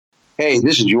Hey,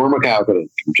 this is Jorma Kaukonen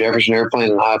from Jefferson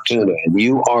Airplane and Hot Tuna, and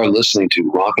you are listening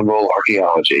to Rock and Roll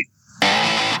Archaeology.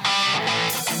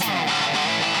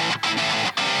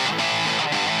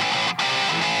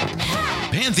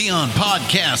 Pantheon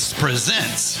Podcasts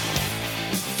presents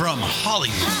from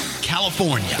Hollywood,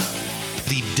 California,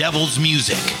 The Devil's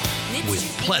Music with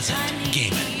Pleasant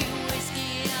Gehman.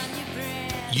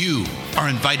 You are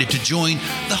invited to join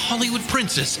the Hollywood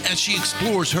princess as she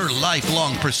explores her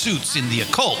lifelong pursuits in the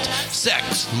occult,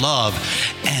 sex, love,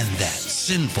 and that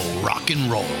sinful rock and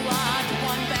roll.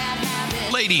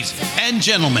 Ladies and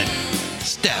gentlemen,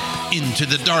 step into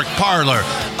the dark parlor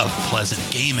of Pleasant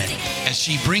Gehman as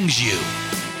she brings you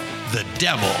the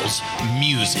Devil's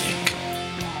Music.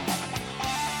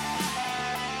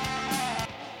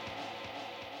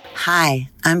 Hi,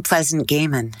 I'm Pleasant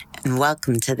Gehman, and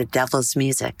welcome to The Devil's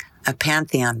Music, a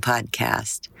Pantheon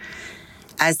podcast.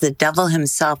 As the devil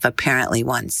himself apparently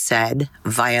once said,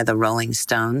 via the Rolling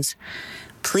Stones,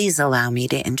 please allow me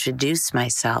to introduce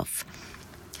myself.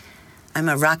 I'm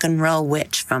a rock and roll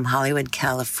witch from Hollywood,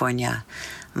 California.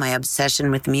 My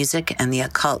obsession with music and the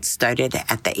occult started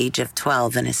at the age of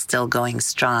 12 and is still going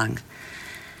strong.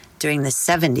 During the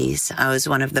 70s, I was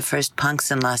one of the first punks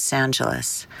in Los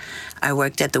Angeles. I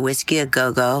worked at the Whiskey A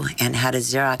Go-Go and had a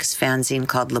Xerox fanzine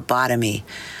called Lobotomy,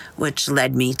 which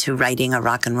led me to writing a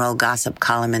rock and roll gossip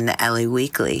column in the LA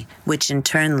Weekly, which in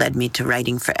turn led me to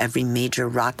writing for every major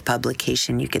rock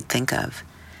publication you could think of.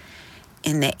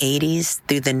 In the 80s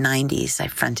through the 90s, I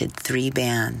fronted 3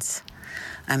 bands.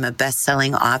 I'm a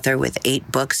best-selling author with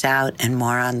 8 books out and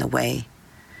more on the way.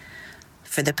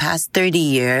 For the past 30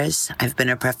 years, I've been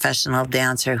a professional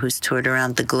dancer who's toured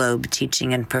around the globe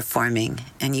teaching and performing,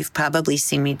 and you've probably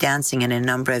seen me dancing in a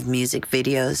number of music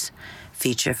videos,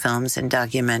 feature films, and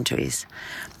documentaries.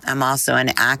 I'm also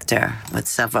an actor with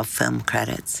several film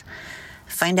credits.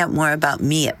 Find out more about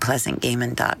me at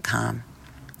pleasantgehman.com.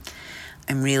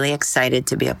 I'm really excited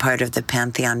to be a part of the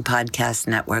Pantheon Podcast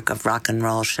network of rock and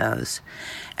roll shows.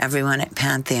 Everyone at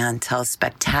Pantheon tells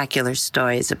spectacular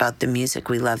stories about the music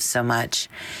we love so much,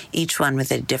 each one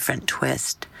with a different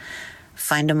twist.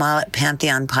 Find them all at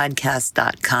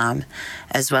pantheonpodcast.com,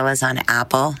 as well as on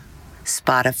Apple,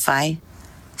 Spotify,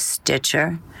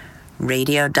 Stitcher,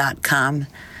 radio.com,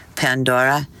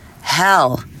 Pandora,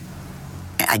 hell,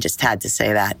 I just had to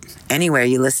say that, anywhere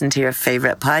you listen to your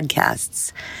favorite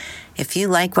podcasts. If you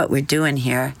like what we're doing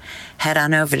here, head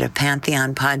on over to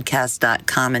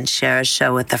pantheonpodcast.com and share a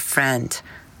show with a friend,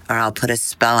 or I'll put a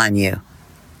spell on you.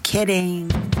 Kidding.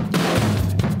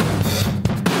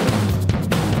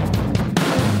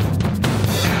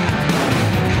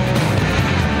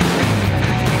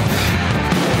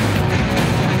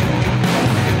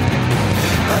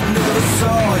 I never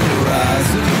saw your eyes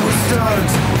when you were starting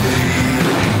to bleed.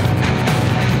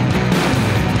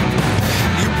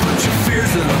 You put your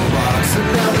fears in a box and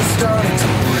now they're starting to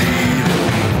bleed.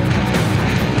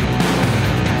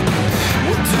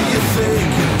 What do you think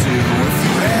you'd do if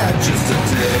you had just a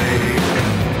day?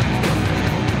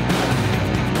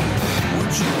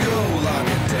 Would you go lock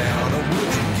it down or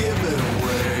would you give it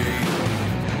away?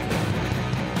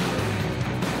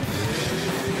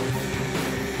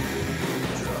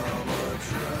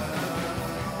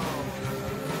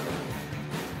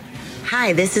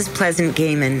 Hi, this is Pleasant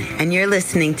Gehman, and you're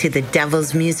listening to the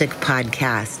Devil's Music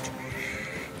podcast.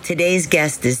 Today's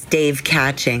guest is Dave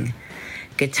Catching,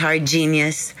 guitar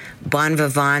genius, bon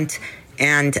vivant,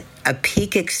 and a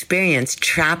peak experience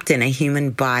trapped in a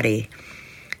human body.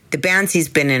 The bands he's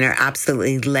been in are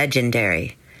absolutely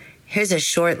legendary. Here's a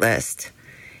short list: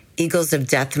 Eagles of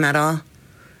Death Metal,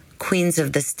 Queens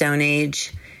of the Stone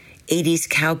Age, 80s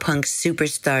cowpunk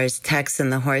superstars Tex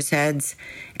and the Horseheads,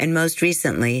 and most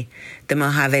recently, the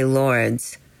Mojave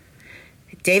Lords.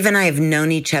 Dave and I have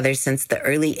known each other since the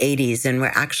early 80s, and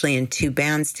we're actually in 2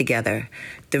 bands together,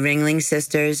 the Ringling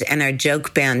Sisters and our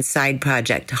joke band side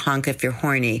project, Honk If You're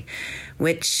Horny,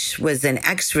 which was an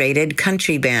X-rated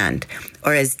country band,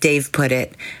 or as Dave put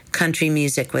it, country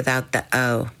music without the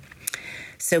O.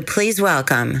 So please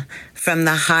welcome, from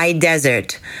the high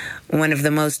desert, one of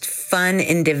the most fun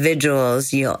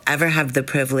individuals you'll ever have the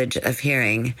privilege of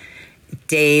hearing,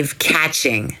 Dave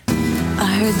Catching. I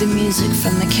heard the music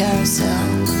from the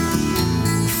carousel,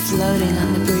 floating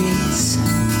on the breeze.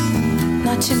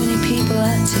 Not too many people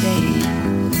out today.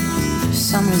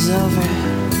 Summer's over.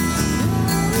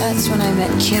 That's when I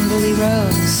met Kimberly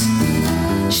Rose.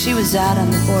 She was out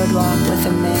on the boardwalk with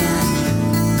a man.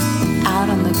 Out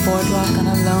on the boardwalk on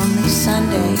a lonely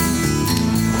Sunday.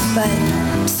 But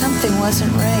something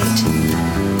wasn't right.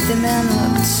 The man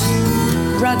looked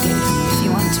rugged, if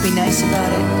you want to be nice about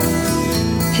it.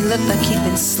 He looked like he'd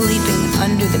been sleeping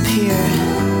under the pier.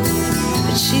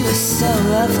 She was so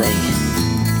lovely.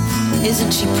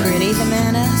 Isn't she pretty, the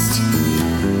man asked.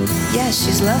 Yes,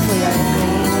 she's lovely, I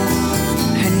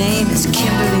agreed. Her name is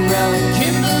Kimberly Rowe.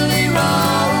 Kimberly Rowe.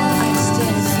 I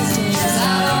stared. She's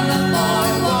out on the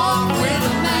boardwalk with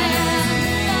a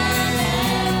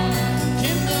man.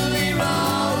 Kimberly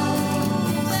Rowe.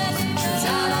 She's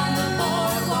out on the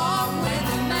boardwalk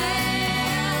with a man.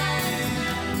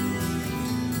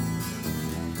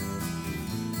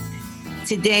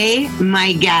 Today,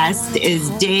 my guest is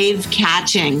Dave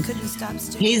Catching.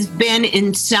 He's been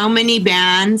in so many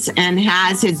bands and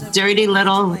has his dirty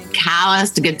little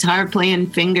calloused guitar playing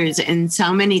fingers in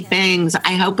so many things.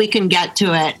 I hope we can get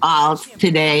to it all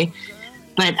today.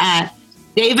 But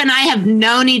Dave and I have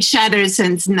known each other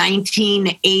since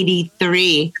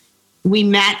 1983. We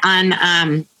met on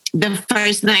the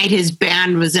first night his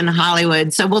band was in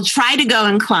Hollywood. So we'll try to go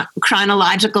in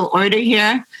chronological order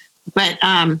here. But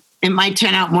it might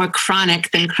turn out more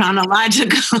chronic than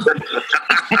chronological.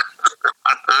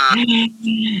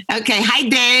 Okay. Hi,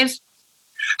 Dave.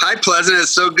 Hi, Pleasant. It's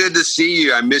so good to see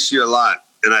you. I miss you a lot,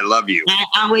 and I love you. I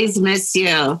always miss you.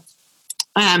 You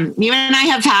and I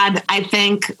have had, I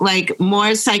think, like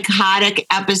more psychotic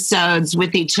episodes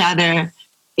with each other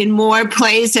in more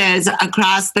places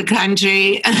across the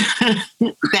country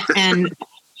and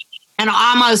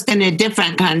almost in a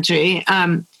different country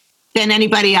than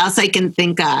anybody else I can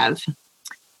think of. So,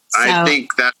 I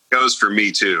think that goes for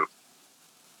me too.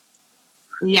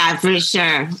 Yeah, for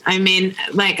sure. I mean,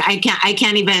 like I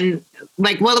can't even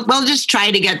like. We'll just try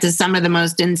to get to some of the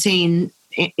most insane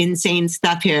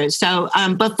stuff here. So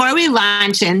before we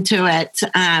launch into it,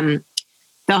 the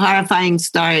horrifying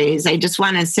stories, I just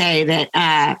want to say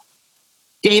that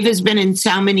Dave has been in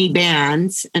so many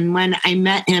bands, and when I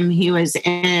met him, he was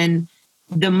in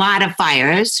the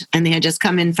Modifiers, and they had just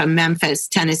come in from Memphis,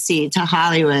 Tennessee, to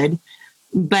Hollywood.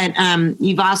 But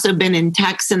you've also been in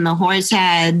Tex and the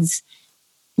Horseheads.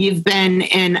 You've been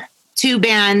in two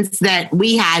bands that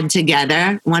we had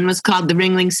together. One was called the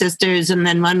Ringling Sisters, and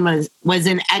then one was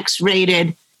an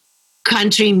X-rated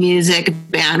country music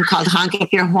band called Honk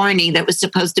If You're Horny that was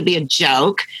supposed to be a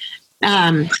joke.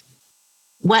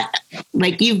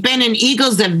 You've been in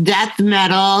Eagles of Death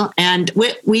Metal, and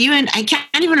were you in? I can't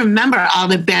even remember all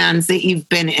the bands that you've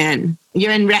been in.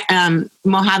 You're in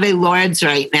Mojave Lords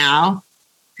right now.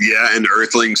 Yeah, and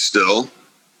Earthlings still.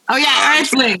 Oh yeah,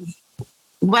 Earthlings.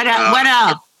 What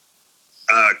else?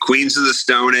 Queens of the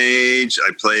Stone Age.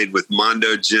 I played with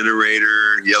Mondo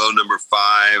Generator, Yellow Number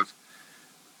 5,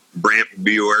 Brant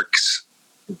Bjork's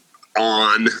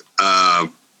On,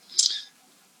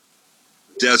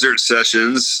 Desert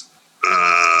Sessions.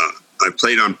 I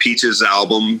played on Peach's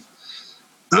album.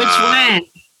 Which one?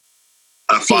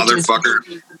 Father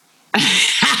Fucker.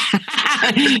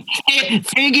 It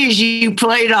figures you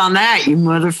played on that, you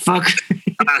motherfucker.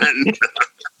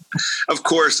 Of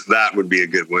course, that would be a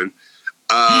good one.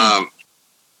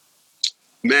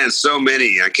 Man, so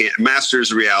many. I can't.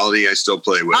 Masters Reality, I still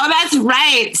play with. Oh, that's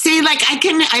right. See,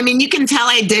 you can tell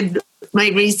I did my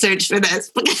research for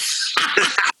this.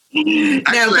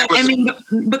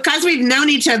 Because we've known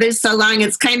each other so long,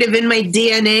 it's kind of in my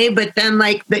DNA. But then,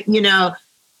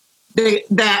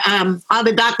 all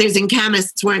the doctors and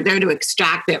chemists weren't there to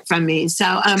extract it from me.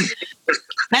 So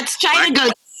let's try to go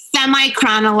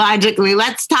semi-chronologically.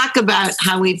 Let's talk about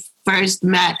how we first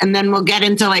met, and then we'll get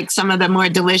into some of the more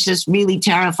delicious, really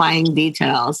terrifying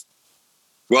details.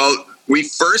 Well, we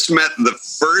first met the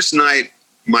first night,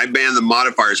 my band, the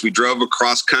Modifiers, we drove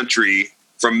across country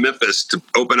from Memphis to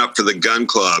open up for the Gun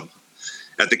Club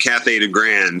at the Cafe de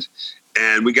Grand.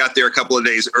 And we got there a couple of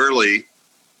days early.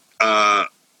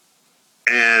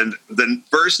 And the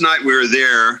first night we were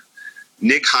there,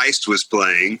 Nick Heist was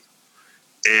playing,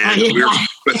 and we were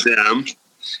with them.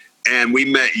 And we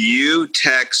met you,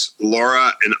 Tex,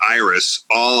 Laura, and Iris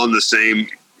all on the same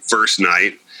first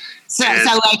night.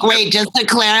 Wait, just to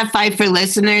clarify for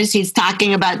listeners, he's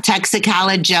talking about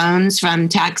Texacala Jones from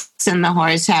Tex and the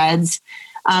Horseheads.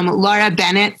 Laura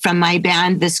Bennett from my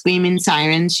band, The Screaming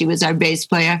Sirens. She was our bass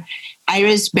player.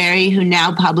 Iris Berry, who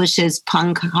now publishes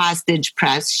Punk Hostage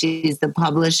Press. She's the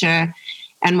publisher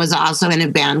and was also in a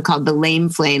band called The Lame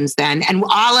Flames then. And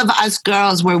all of us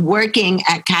girls were working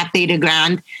at Cafe de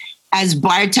Grand as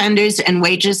bartenders and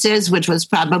waitresses, which was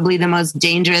probably the most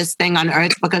dangerous thing on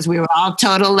earth because we were all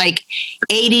total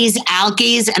 80s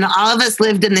alkies, and all of us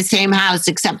lived in the same house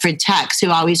except for Tex, who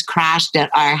always crashed at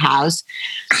our house.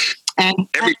 And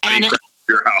everybody crashed at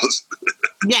your house.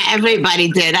 Yeah,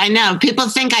 everybody did. I know. People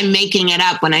think I'm making it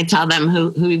up when I tell them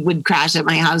who would crash at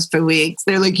my house for weeks.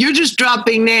 They're like, "You're just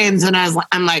dropping names," and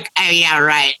I'm like, "Oh yeah,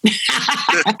 right."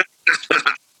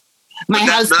 My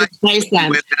house displaced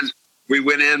them. We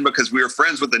went in because we were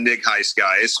friends with the Nig Heist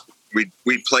guys.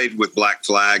 We played with Black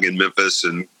Flag in Memphis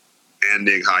and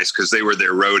Nig Heist because they were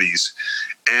their roadies.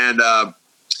 And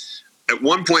at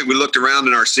one point we looked around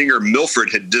and our singer Milford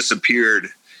had disappeared,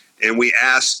 and we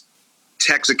asked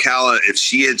Texacala if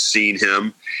she had seen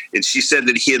him, and she said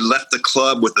that he had left the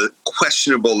club with a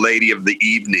questionable lady of the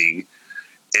evening.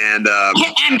 And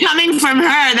coming from her,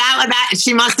 that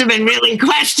she must have been really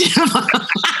questionable.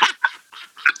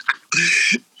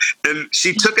 And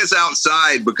she took us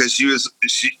outside because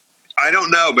I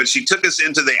don't know, but she took us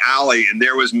into the alley, and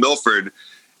there was Milford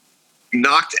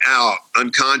knocked out,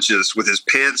 unconscious, with his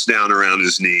pants down around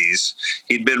his knees.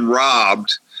 He'd been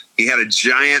robbed. He had a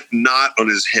giant knot on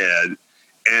his head,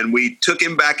 and we took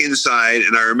him back inside.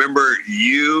 And I remember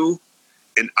you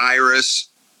and Iris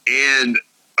and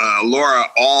Laura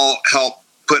all helped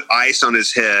put ice on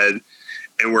his head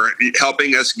and were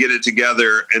helping us get it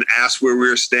together, and asked where we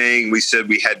were staying. We said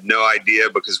we had no idea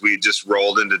because we just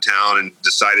rolled into town and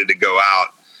decided to go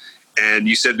out. And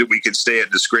you said that we could stay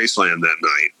at Disgraceland that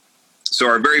night. So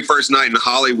our very first night in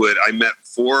Hollywood, I met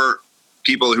 4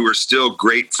 people who were still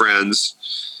great friends,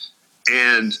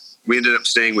 and we ended up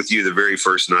staying with you the very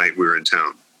first night we were in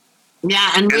town.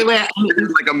 Yeah, and we were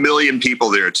like 1 million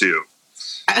people there too.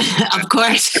 Of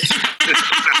course.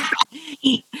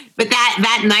 But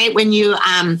that night when you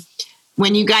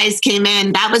guys came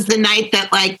in, that was the night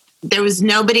that like there was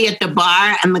nobody at the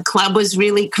bar and the club was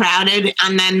really crowded.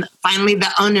 And then finally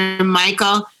the owner,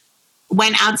 Michael,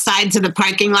 went outside to the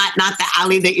parking lot, not the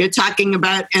alley that you're talking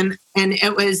about. And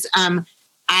it was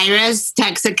Iris,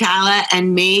 Texacala,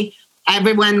 and me,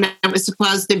 everyone that was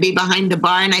supposed to be behind the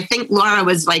bar. And I think Laura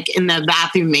was like in the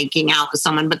bathroom making out with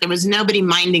someone, but there was nobody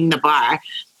minding the bar.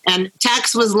 And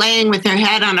Tex was laying with her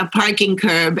head on a parking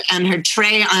curb and her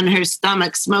tray on her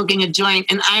stomach, smoking a joint.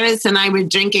 And Iris and I were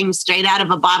drinking straight out of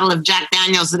a bottle of Jack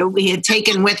Daniels that we had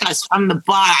taken with us from the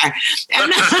bar.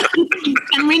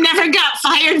 And we never got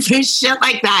fired for shit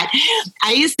like that.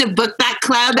 I used to book that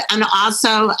club. And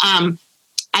also,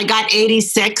 I got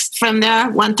 86th from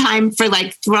there one time for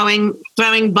like throwing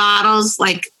bottles,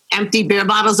 like empty beer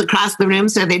bottles across the room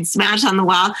so they'd smash on the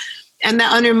wall. And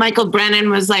the owner, Michael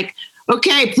Brennan, was like,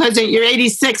 "Okay, Pleasant, you're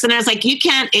 86. And I was like, "You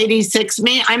can't 86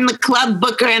 me. I'm the club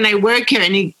booker and I work here."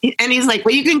 And he's like,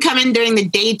 "Well, you can come in during the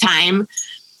daytime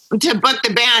to book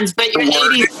the bands, but you're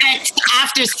 86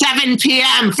 after 7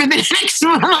 p.m. for the next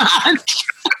month."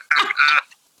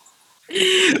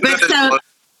 But so,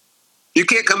 you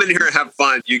can't come in here and have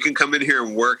fun. You can come in here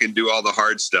and work and do all the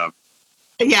hard stuff.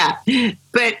 Yeah.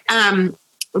 But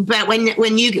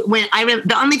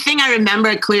the only thing I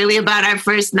remember clearly about our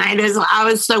first night is I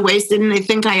was so wasted, and I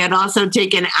think I had also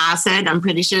taken acid. I'm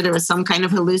pretty sure there was some kind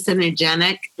of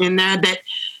hallucinogenic in there, that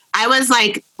I was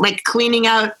like cleaning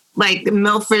out like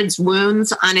Milford's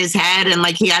wounds on his head, and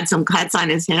like he had some cuts on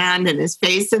his hand and his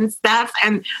face and stuff.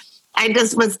 And I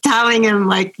just was telling him,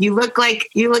 like, you look like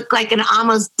an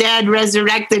almost dead,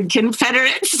 resurrected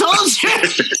Confederate soldier.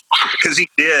 Because he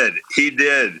did.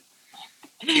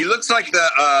 He looks like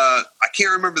I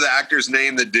can't remember the actor's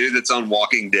name, the dude that's on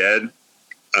Walking Dead.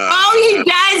 He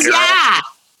does, Daryl.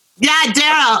 Yeah,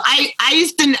 Daryl.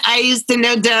 I used to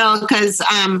know Daryl because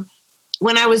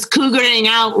when I was cougering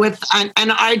out with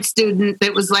an art student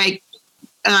that was like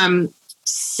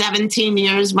 17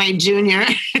 years my junior.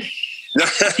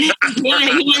 He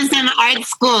was in art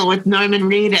school with Norman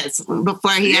Reedus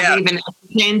before he ever even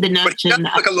entertained the notion. But he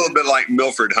does look a little bit like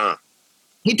Milford, huh?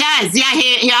 He does. Yeah,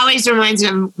 he always reminds me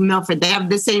of Milford. They have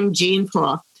the same gene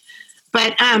pool.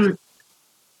 But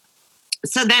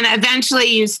so then eventually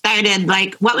you started,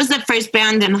 like, what was the first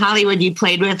band in Hollywood you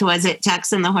played with? Was it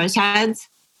Tex and the Horseheads?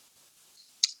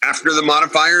 After the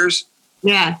Modifiers?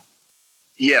 Yeah.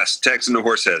 Yes, Tex and the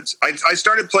Horseheads. I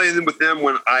started playing with them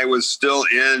when I was still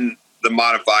in the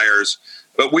Modifiers,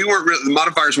 but the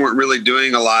Modifiers weren't really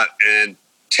doing a lot, and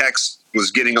Tex was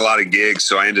getting a lot of gigs,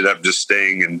 so I ended up just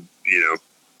staying and,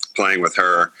 playing with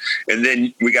her. And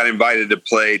then we got invited to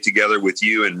play together with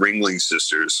you and Ringling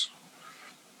Sisters.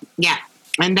 Yeah.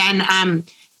 And then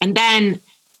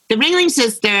the Ringling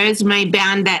Sisters, my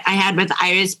band that I had with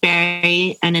Iris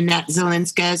Berry and Annette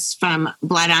Zelinskas from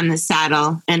Blood on the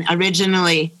Saddle, and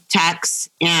originally Tex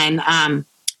and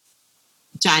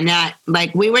Johnette,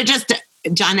 like we were just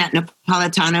Johnette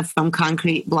Napolitano from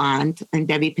Concrete Blonde and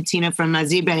Debbie Patino from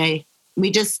Mazibe. We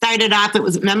just started off, it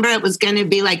was going to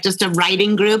be like just a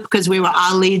writing group because we were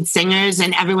all lead singers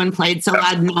and everyone played so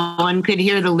loud no one could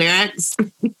hear the lyrics.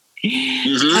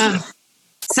 Mm-hmm.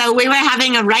 So we were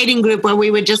having a writing group where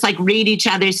we would just like read each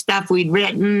other's stuff we'd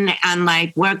written and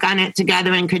like work on it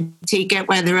together and critique it,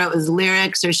 whether it was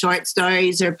lyrics or short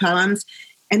stories or poems.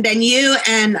 And then you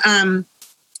and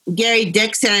Gary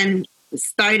Dixon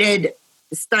started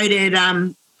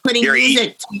putting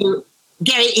music to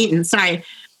Gary Eaton,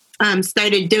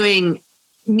 started doing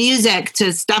music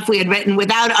to stuff we had written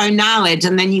without our knowledge,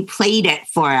 and then you played it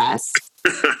for us.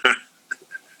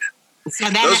 So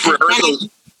those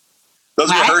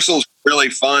rehearsals were really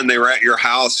fun. They were at your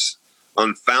house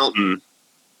on Franklin,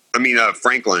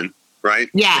 right?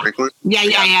 Yeah. Franklin?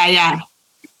 Yeah.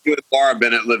 You and Laura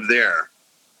Bennett lived there.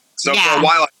 So for a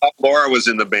while, I thought Laura was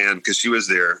in the band because she was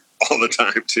there all the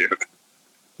time too.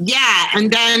 Yeah,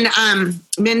 and then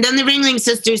the Ringling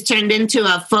Sisters turned into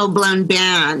a full-blown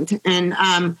band,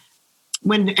 and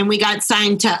we got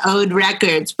signed to Ode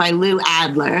Records by Lou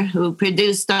Adler, who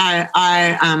produced our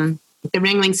the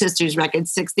Ringling Sisters record,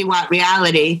 60 Watt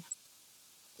Reality,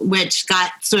 which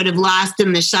got sort of lost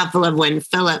in the shuffle of when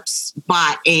Phillips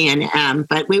bought A&M.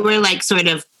 But we were like sort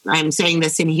of, I'm saying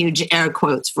this in huge air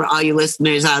quotes for all you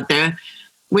listeners out there,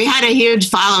 we had a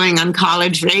huge following on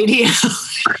college radio.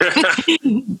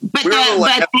 We were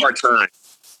ahead of our time.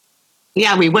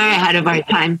 Yeah, we were ahead of our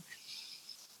time.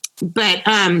 But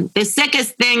the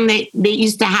sickest thing that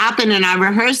used to happen in our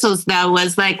rehearsals, though,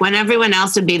 was like when everyone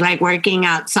else would be like working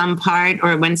out some part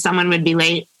or when someone would be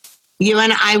late, you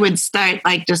and I would start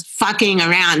like just fucking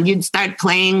around. You'd start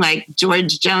playing like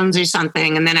George Jones or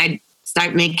something, and then I'd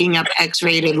start making up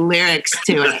X-rated lyrics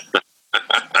to it.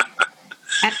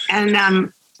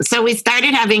 And so we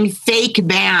started having fake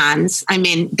bands. I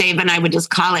mean, Dave and I would just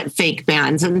call it fake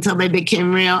bands until they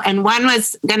became real. And one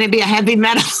was going to be a heavy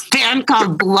metal band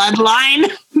called Bloodline.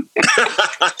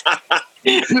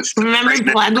 Remember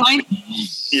Bloodline?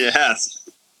 Yes.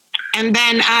 And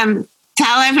then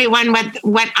tell everyone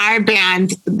what our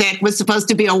band that was supposed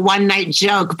to be a one-night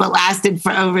joke but lasted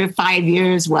for over 5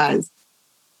 years was.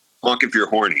 Honk If You're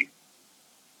Horny.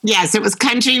 Yes, it was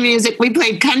country music. We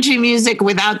played country music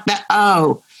without the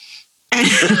O.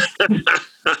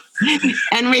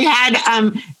 And we had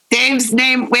Dave's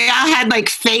name. We all had like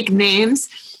fake names.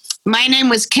 My name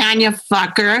was Kanya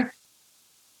Fucker.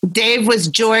 Dave was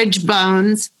George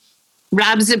Bones.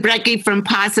 Rob Zabrecki from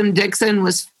Possum Dixon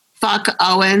was Fuck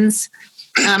Owens.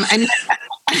 And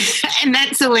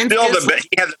Annette Zelinsky.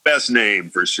 He had the best name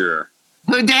for sure.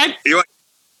 Who did?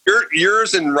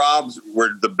 Yours and Rob's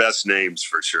were the best names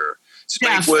for sure.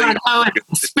 Spank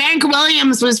Spank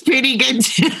Williams was pretty good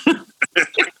too.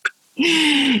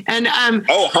 And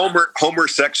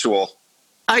homosexual.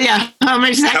 Oh yeah,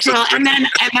 homosexual. And then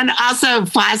also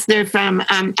Foster from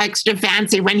Extra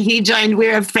Fancy. When he joined, we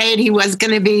were afraid he was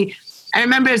going to be. I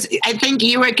think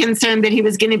you were concerned that he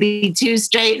was going to be too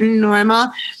straight and normal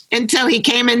until he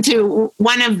came into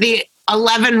one of the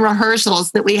 11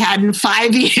 rehearsals that we had in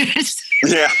 5 years.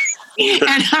 Yeah.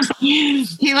 And he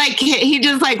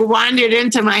just like wandered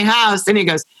into my house and he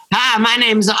goes, "Hi, my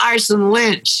name's Arson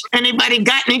Lynch. Anybody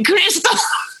got any crystal?"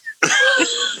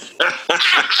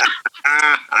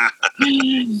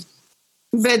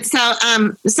 But so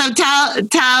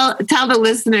tell the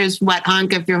listeners what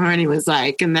Honk If You're Horny was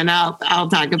like, and then I'll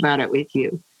talk about it with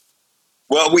you.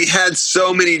 Well, we had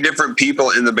so many different people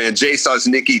in the band. Jay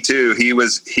Sosnicki too. He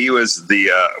was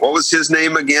the what was his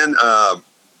name again?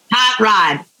 Hot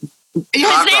Rod. His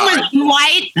name was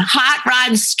Dwight Hot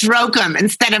Rod Strocum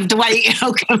instead of Dwight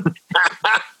Yoakam.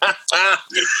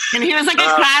 And he was like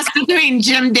a cross between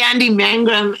Jim Dandy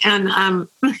Mangrum and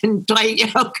Dwight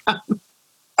Yoakam.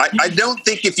 I don't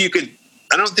think you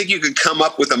could come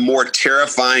up with a more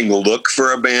terrifying look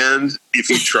for a band if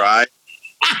you try.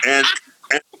 and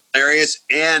hilarious,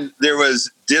 and there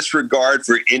was disregard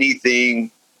for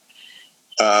anything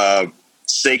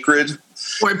sacred.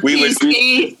 Or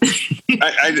PC.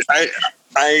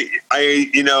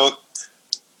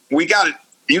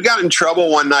 You got in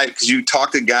trouble one night because you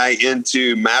talked a guy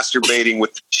into masturbating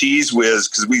with Cheese Whiz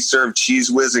because we served Cheese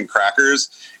Whiz and crackers,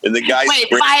 and the guy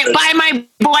by my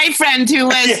boyfriend who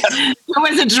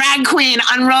was a drag queen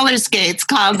on roller skates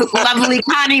called Lovely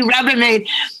Connie Rubbermaid.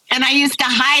 And I used to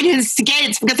hide his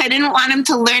skates because I didn't want him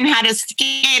to learn how to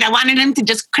skate. I wanted him to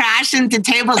just crash into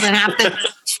tables and have to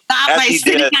stop by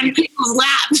sitting on people's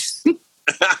laps.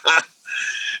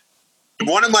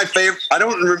 One of my favorite, I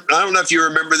don't know if you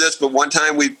remember this, but one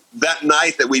time that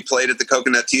night that we played at the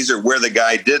Coconut Teaser where the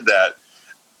guy did that,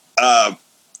 I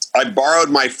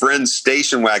borrowed my friend's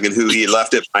station wagon who he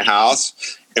left at my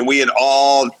house, and we had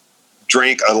all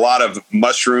drank a lot of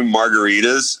mushroom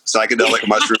margaritas, psychedelic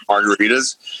mushroom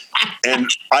margaritas. And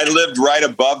I lived right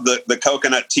above the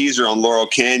Coconut Teaser on Laurel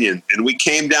Canyon. And we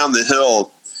came down the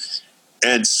hill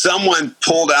and someone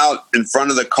pulled out in front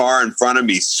of the car in front of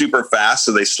me super fast.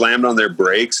 So they slammed on their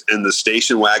brakes, and the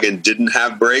station wagon didn't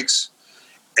have brakes.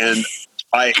 And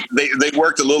they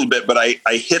worked a little bit, but I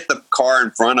hit the car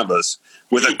in front of us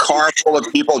with a car full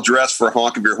of people dressed for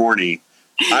Honk If You're Horny.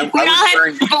 We all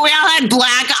had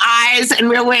black eyes, and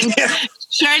we were wearing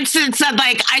shirts that said,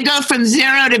 like, I go from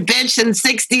 0 to bitch in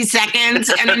 60 seconds.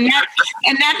 And Annette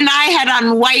and I had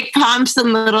on white pumps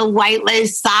and little white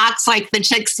lace socks like the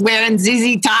chicks wear in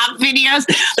ZZ Top videos.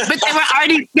 But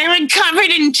they were covered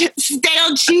in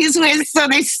stale Cheese Whiz, so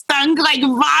they stunk like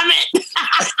vomit.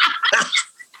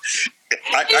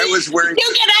 I was wearing.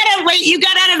 You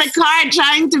got out of the car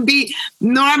trying to be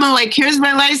normal, like, here's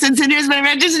my license and here's my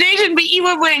registration, but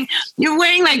you're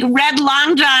wearing like red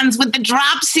long johns with the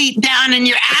drop seat down and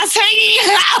your ass hanging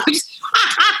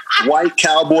out. White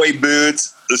cowboy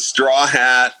boots, the straw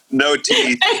hat, no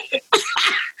teeth.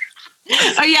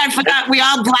 Oh yeah, I forgot. We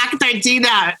all blacked our teeth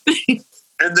out.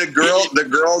 And the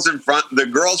girls in front, the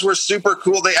girls were super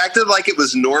cool. They acted like it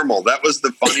was normal. That was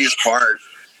the funniest part.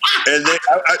 And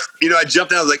I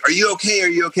jumped out. I was like, "Are you okay? Are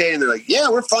you okay?" And they're like, "Yeah,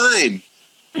 we're fine."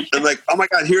 I'm like, "Oh my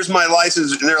God, here's my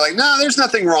license." And they're like, "No, there's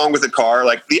nothing wrong with the car."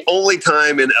 Like, the only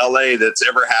time in LA that's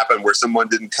ever happened where someone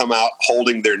didn't come out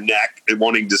holding their neck and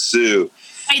wanting to sue.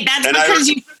 Hey, that's because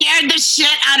you scared the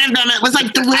shit out of them. It was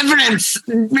like Deliverance,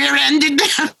 rear-ended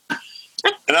them.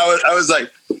 And I was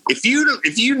like, if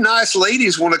you nice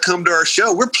ladies want to come to our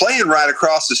show, we're playing right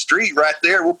across the street right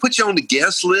there. We'll put you on the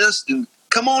guest list and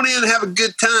come on in and have a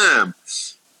good time.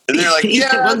 And they're like,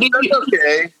 yeah, that's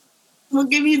okay. We'll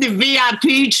give you the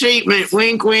VIP treatment.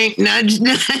 Wink, wink, nudge,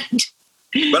 nudge.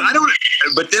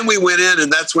 But then we went in, and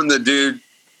that's when the dude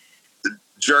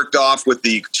jerked off with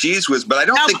the Cheese Whiz. But I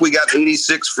don't think we got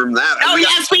 86 from that. Oh,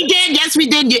 yes, we did. Yes, we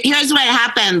did. Here's what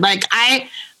happened. Like, I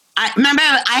remember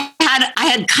I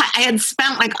had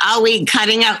spent like all week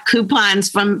cutting out coupons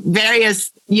from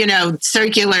various,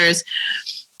 circulars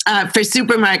for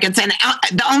supermarkets, and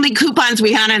the only coupons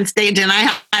we had on stage, and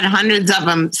I had hundreds of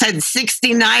them, said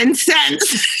 69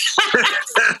 cents.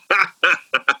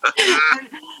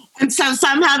 And so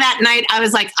somehow that night I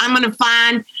was like, I'm gonna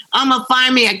find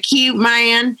me a cute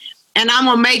man, and I'm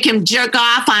gonna make him jerk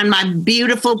off on my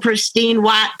beautiful pristine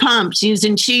white pumps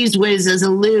using Cheese Whiz as a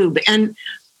lube. And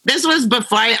this was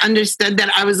before I understood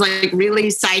that I was like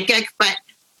really psychic, but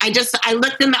I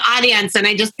looked in the audience and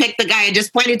I just picked the guy. I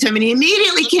just pointed to him and he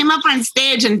immediately came up on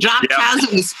stage and dropped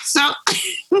trousers. So,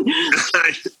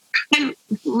 and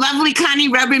lovely Connie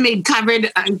Rubbermaid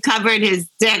covered his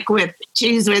dick with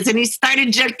Cheese Whiz, and he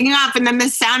started jerking off. And then the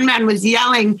sound man was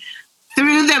yelling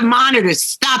through the monitors,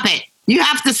 "Stop it. You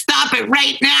have to stop it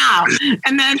right now."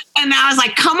 And I was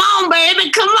like, "Come on,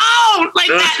 baby, come on," like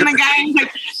that. And the guy was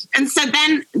like, and so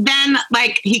then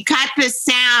like he cut the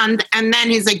sound, and then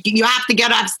he's like, "You have to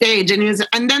get off stage."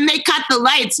 And then they cut the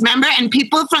lights, remember? And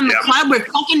people from the club were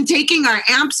fucking taking our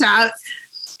amps out.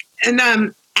 And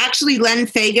actually, Len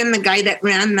Fagan, the guy that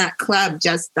ran that club,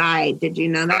 just died. Did you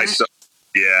know that?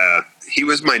 Yeah, he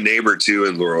was my neighbor too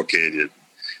in Laurel Canyon.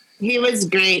 He was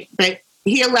great, but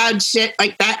he allowed shit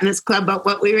like that in his club, but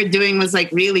what we were doing was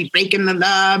like really breaking the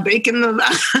law.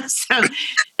 So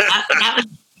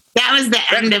that was the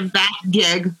end of that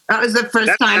gig. That was the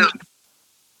first time.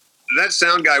 That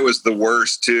sound guy was the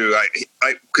worst too.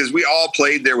 Because we all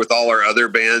played there with all our other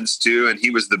bands too, and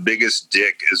he was the biggest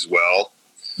dick as well.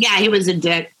 Yeah, he was a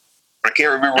dick. I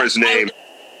can't remember his name.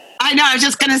 I know. I was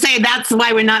just gonna say that's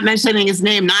why we're not mentioning his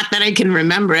name. Not that I can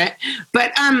remember it,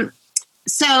 but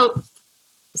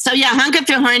So yeah, Honk If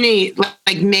You're Horny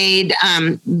like made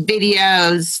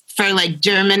videos for like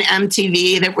German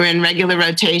MTV that were in regular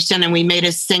rotation, and we made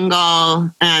a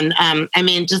single. And I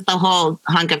mean, just the whole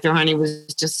Honk If You're Horny was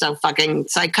just so fucking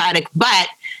psychotic. But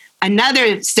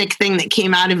another sick thing that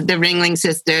came out of the Ringling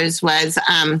Sisters was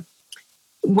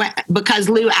because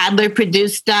Lou Adler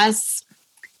produced us.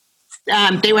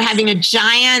 They were having a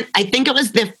giant, I think it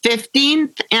was the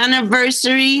 15th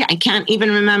anniversary. I can't even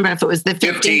remember if it was the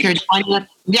 15th or 20th.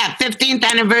 Yeah, 15th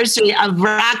anniversary of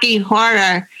Rocky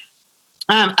Horror,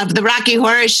 of the Rocky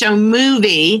Horror Show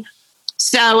movie.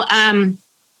 So, oh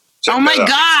my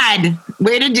God,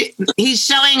 he's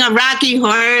showing a Rocky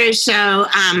Horror Show.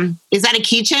 Is that a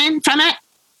keychain from it?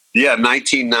 Yeah,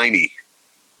 1990.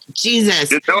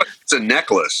 Jesus. It's a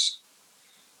necklace.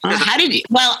 How did you?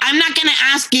 Well, I'm not going to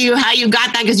ask you how you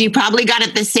got that because you probably got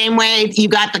it the same way you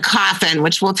got the coffin,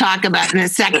 which we'll talk about in a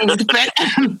second. But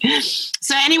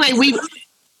so anyway,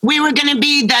 we were going to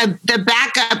be the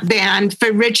backup band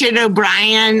for Richard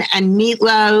O'Brien and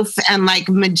Meatloaf and like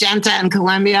Magenta and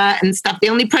Columbia and stuff. The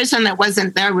only person that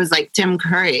wasn't there was like Tim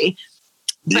Curry.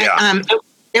 But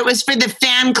It was for the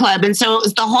fan club. And so it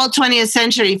was the whole 20th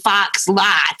Century Fox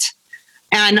lot.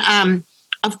 And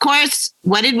of course,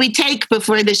 what did we take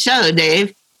before the show,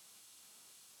 Dave?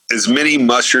 As many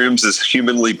mushrooms as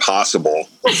humanly possible.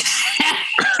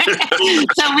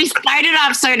 So we started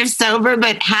off sort of sober,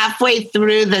 but halfway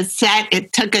through the set,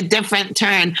 it took a different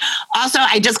turn. Also,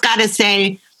 I just got to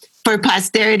say, for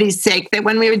posterity's sake, that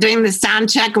when we were doing the sound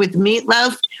check with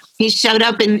Meatloaf, he showed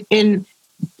up in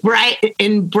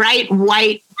bright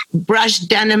white brushed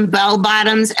denim bell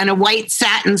bottoms and a white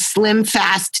satin Slim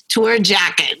Fast tour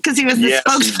jacket because he was the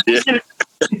spokesperson.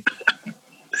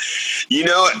 You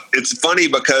know, it's funny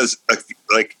because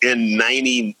like in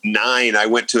 99, I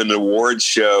went to an awards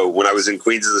show when I was in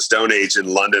Queens of the Stone Age in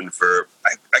London for,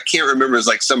 I can't remember, it was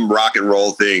like some rock and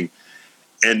roll thing.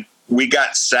 And we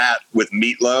got sat with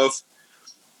Meatloaf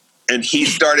and he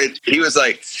was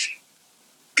like,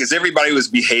 because everybody was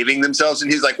behaving themselves, and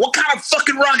he's like, what kind of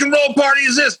fucking rock and roll party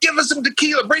is this? Give us some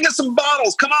tequila. Bring us some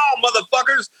bottles. Come on,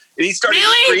 motherfuckers. And he started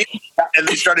screaming, and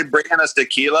they started bringing us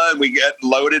tequila, and we get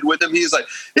loaded with him. He's like,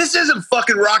 this isn't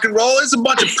fucking rock and roll. It's a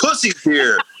bunch of pussies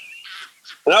here.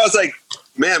 And I was like,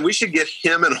 man, we should get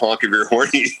him and Honk if you're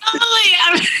horny.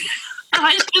 Totally.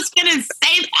 I was just going to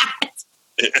say that.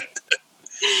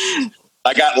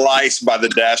 I got liced by the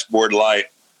dashboard light.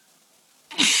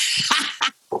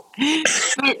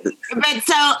 But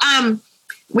so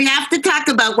we have to talk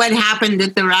about what happened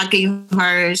at the Rocky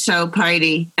Horror Show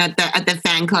party at the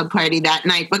fan club party that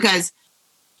night, because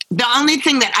the only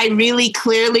thing that I really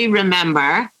clearly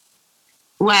remember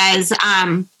was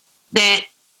that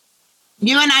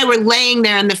you and I were laying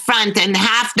there in the front, and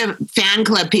half the fan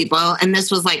club people, and this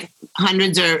was like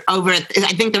hundreds or over,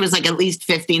 I think there was like at least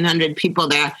 1,500 people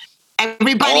there.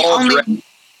 Everybody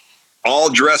all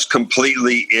dressed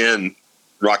completely in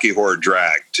Rocky Horror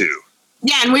drag too.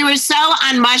 Yeah, and we were so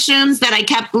on mushrooms that I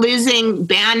kept losing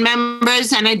band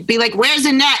members, and I'd be like, where's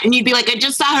Annette? And you'd be like, I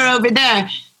just saw her over there.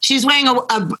 She's wearing a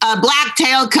black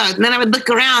tailcoat. And then I would look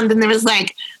around, and there was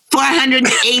like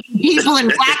 480 people in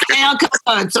black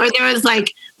tailcoats, or there was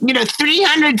like,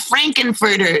 300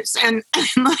 Frankenfurters. And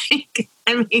like,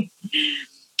 I mean...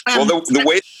 well,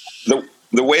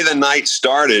 the way the night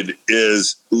started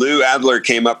is Lou Adler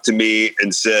came up to me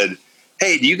and said,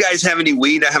 hey, do you guys have any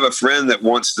weed? I have a friend that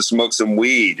wants to smoke some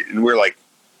weed. And I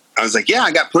was like, yeah,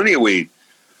 I got plenty of weed.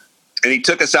 And he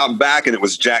took us out back, and it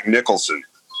was Jack Nicholson.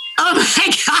 Oh my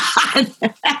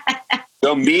God.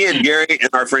 So me and Gary and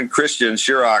our friend Christian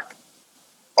Schirach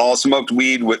all smoked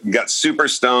weed, got super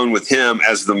stoned with him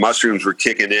as the mushrooms were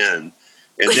kicking in.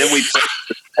 And then we took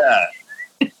the set.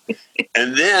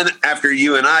 And then after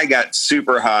you and I got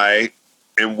super high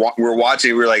and we're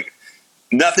watching, we're like,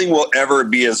 nothing will ever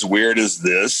be as weird as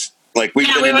this. Like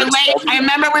I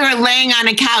remember we were laying on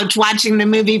a couch watching the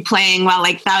movie playing while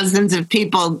like thousands of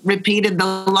people repeated the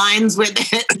lines with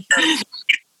it.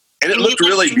 And it looked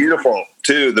really beautiful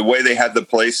too. The way they had the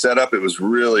place set up, it was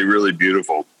really, really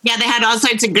beautiful. Yeah, they had all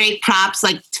sorts of great props,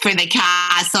 like for the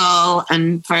castle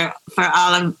and for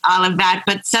all of that.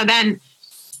 But so then,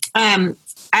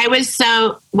 I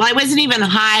wasn't even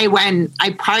high when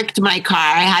I parked my car.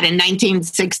 I had a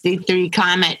 1963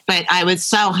 Comet, but I was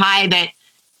so high that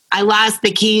I lost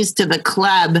the keys to the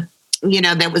club,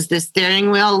 that was the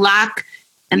steering wheel lock.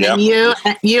 And then you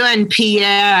and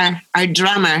Pierre, our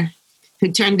drummer,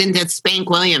 who turned into Spank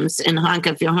Williams in Honk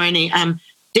If You're Horny,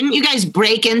 didn't you guys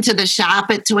break into the shop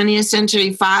at 20th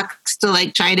Century Fox to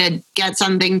like try to get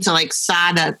something to like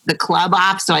saw the club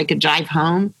off so I could drive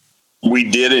home? We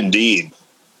did indeed.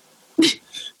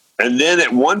 And then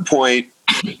at one point,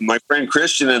 my friend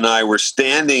Christian and I were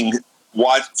standing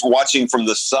watching from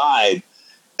the side,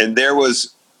 and there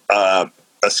was a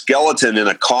skeleton in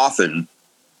a coffin.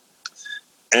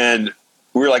 And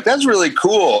we were like, that's really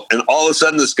cool. And all of a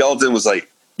sudden the skeleton was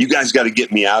like, you guys got to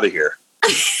get me out of here.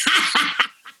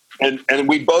 and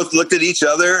we both looked at each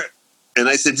other, and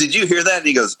I said, did you hear that? And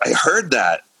he goes, I heard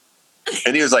that.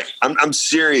 And he was like, I'm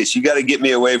serious. You got to get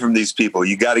me away from these people.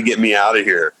 You got to get me out of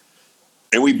here.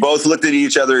 And we both looked at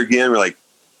each other again. We're like,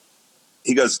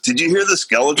 he goes, did you hear the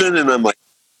skeleton? And I'm like,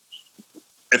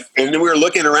 and then we were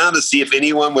looking around to see if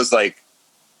anyone was like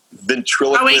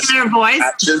ventriloquist. Their voice?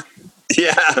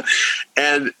 Yeah.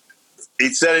 And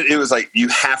he said it was like, you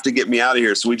have to get me out of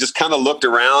here. So we just kind of looked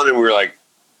around, and we were like,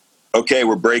 okay,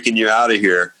 we're breaking you out of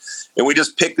here. And we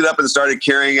just picked it up and started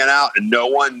carrying it out, and no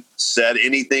one said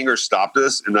anything or stopped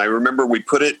us. And I remember we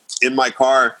put it in my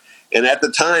car. And at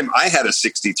the time, I had a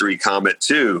 63 Comet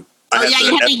too. You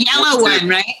had the yellow one,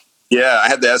 right? Yeah, I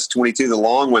had the S22, the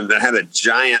long one that had a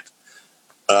giant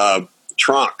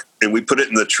trunk. And we put it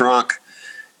in the trunk.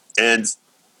 And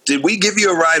Did we give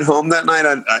you a ride home that night?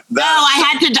 No,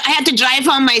 I had to drive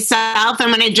home myself.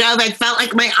 And when I drove, I felt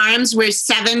like my arms were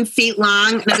 7 feet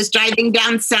long. And I was driving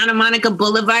down Santa Monica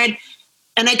Boulevard,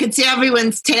 and I could see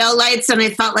everyone's taillights. And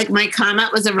I felt like my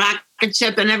Comet was a rocket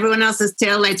ship, and everyone else's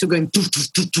taillights were going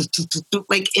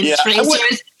like in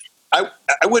tracers. I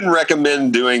wouldn't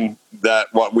recommend doing that.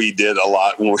 What we did a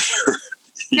lot when we were.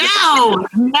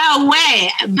 No way.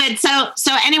 But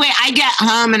so anyway, I get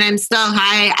home and I'm still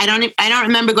high. I don't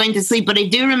remember going to sleep, but I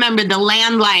do remember the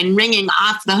landline ringing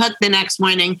off the hook the next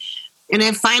morning. And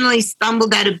I finally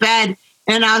stumbled out of bed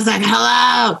and I was like,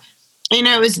 hello. You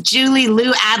know, it was Julie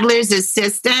Lou Adler's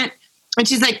assistant. And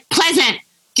she's like, Pleasant,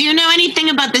 do you know anything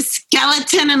about the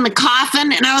skeleton in the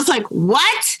coffin? And I was like,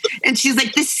 what? And she's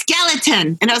like, the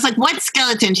skeleton. And I was like, what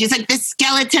skeleton? She's like, the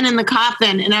skeleton in the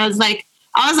coffin. And I was like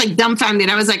dumbfounded.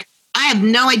 I was like, I have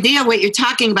no idea what you're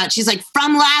talking about. She's like,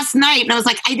 from last night. And I was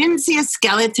like, I didn't see a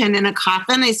skeleton in a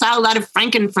coffin. I saw a lot of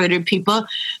Frankenfurter people.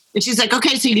 And she's like,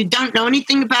 okay, so you don't know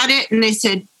anything about it? And I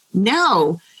said,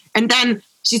 no. And then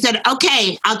she said,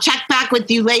 okay, I'll check back with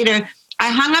you later. I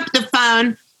hung up the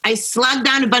phone. I slugged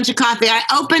down a bunch of coffee. I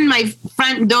opened my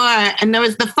front door and there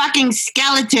was the fucking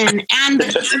skeleton and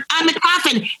on the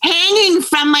coffin hanging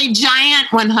from my giant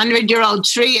 100-year-old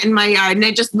tree in my yard. And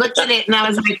I just looked at it and I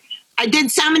was like, I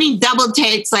did so many double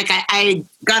takes, like I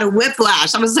got a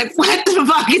whiplash. I was like, what the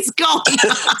fuck is going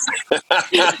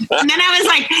on? And then I was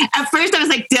like, at first I was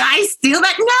like, did I steal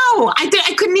that? No,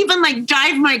 I couldn't even like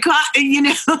drive my car, you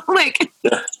know, like.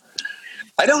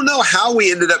 I don't know how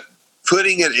we ended up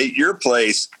putting it at your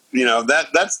place. You know, that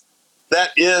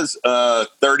is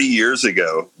 30 years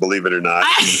ago, believe it or not.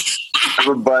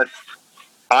 But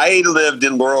I lived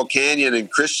in Laurel Canyon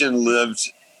and Christian lived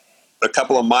a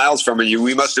couple of miles from you.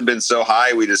 We must have been so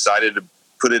high we decided to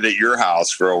put it at your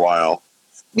house for a while.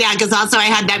 Yeah, because also I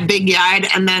had that big yard,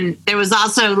 and then there was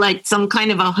also like some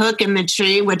kind of a hook in the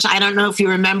tree, which I don't know if you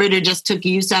remembered or just took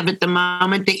use of at the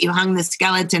moment that you hung the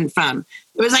skeleton from.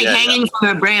 It was like hanging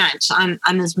from a branch on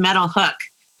this metal hook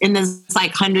in this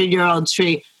like 100-year-old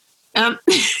tree.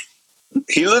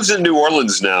 He lives in New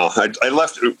Orleans now. I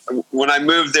left when I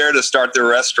moved there to start the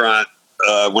restaurant.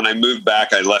 When I moved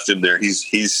back, I left him there.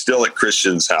 He's still at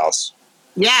Christian's house.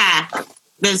 Yeah,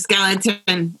 the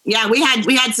skeleton. Yeah, we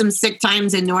had some sick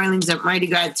times in New Orleans at Mardi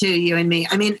Gras too, you and me.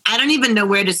 I mean, I don't even know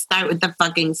where to start with the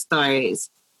fucking stories.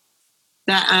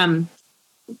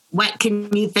 What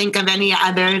can you think of any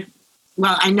other?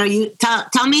 Well, I know you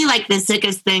tell me like the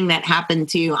sickest thing that happened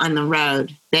to you on the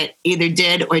road that either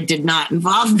did or did not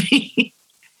involve me.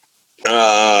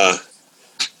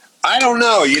 I don't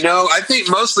know. You know, I think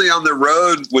mostly on the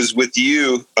road was with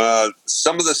you.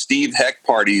 Some of the Steve Heck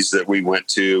parties that we went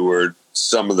to were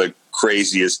some of the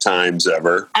craziest times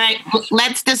ever. All right,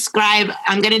 let's describe.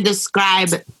 I'm going to describe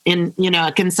in,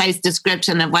 a concise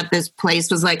description of what this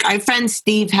place was like. Our friend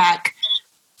Steve Heck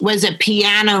was a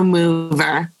piano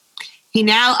mover. He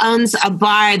now owns a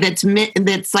bar that's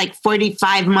like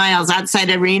 45 miles outside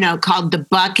of Reno called the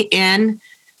Buck Inn.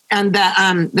 And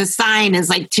the sign is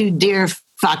like 2 deer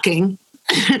fucking.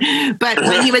 But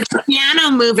when he was a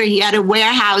piano mover, he had a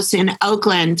warehouse in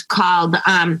Oakland called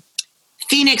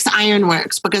Phoenix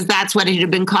Ironworks, because that's what it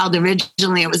had been called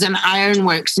originally. It was an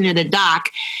ironworks near the dock.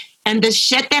 And the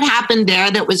shit that happened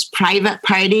there that was private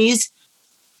parties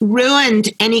ruined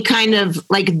any kind of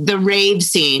like the rave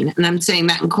scene. And I'm saying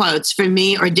that in quotes for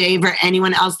me or Dave or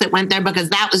anyone else that went there, because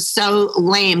that was so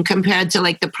lame compared to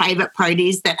like the private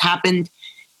parties that happened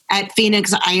at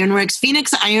Phoenix Ironworks.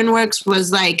 Phoenix Ironworks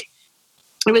was like,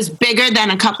 it was bigger than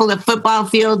a couple of football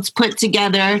fields put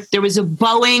together. There was a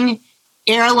Boeing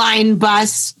airline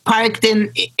bus parked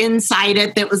inside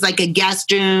it that was like a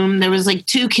guest room. There was like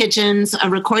 2 kitchens, a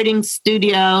recording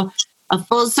studio, a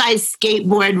full-size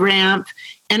skateboard ramp,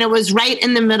 and it was right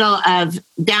in the middle of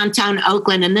downtown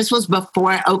Oakland. And this was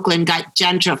before Oakland got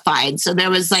gentrified. So there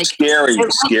was like scary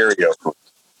Oakland.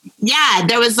 Yeah,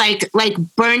 there was like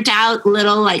burnt out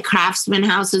little like craftsman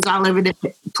houses all over the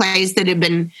place that had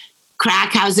been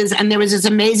crack houses. And there was this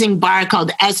amazing bar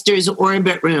called Esther's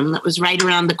Orbit Room that was right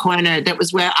around the corner. That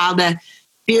was where all the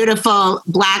beautiful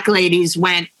Black ladies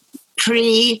went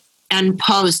pre and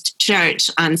post church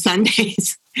on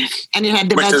Sundays. And it had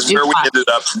the best. Which is where we ended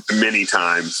up many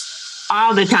times.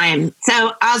 All the time.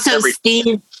 So also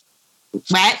Steve,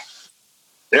 what?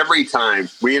 Every time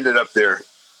we ended up there.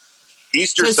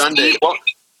 Easter Sunday. Well,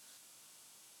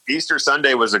 Easter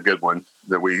Sunday was a good one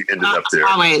that we ended up there.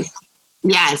 Always.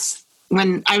 Yes.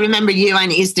 When I remember you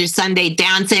on Easter Sunday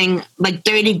dancing, like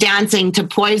Dirty Dancing to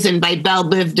Poison by Belle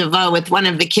Biv DeVoe with one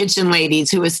of the kitchen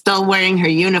ladies who was still wearing her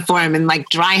uniform and like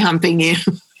dry humping you.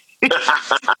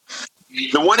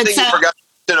 The one thing you forgot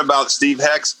to interesting about Steve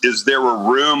Hex is there were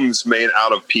rooms made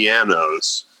out of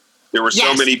pianos. There were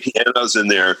so many pianos in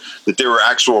there that there were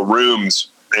actual rooms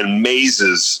and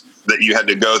mazes that you had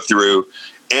to go through.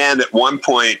 And at one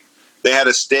point, they had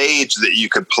a stage that you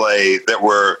could play that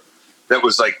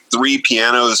was like 3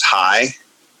 pianos high.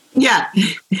 Yeah.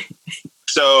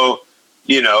 So,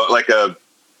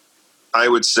 I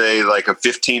would say like a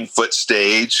 15-foot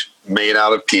stage made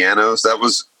out of pianos. That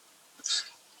was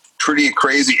pretty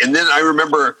crazy. And then I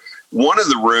remember one of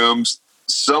the rooms,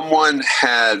 someone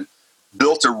had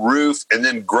built a roof and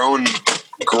then grown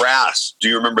grass. Do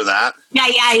you remember that?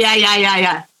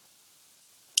 Yeah.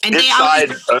 And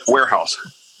inside a warehouse.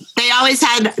 They always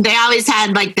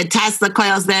had like the Tesla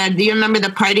coils there. Do you remember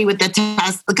the party with the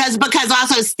Tesla? Because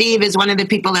also Steve is one of the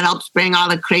people that helps bring all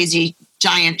the crazy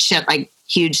giant shit, like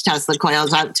huge Tesla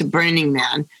coils out to Burning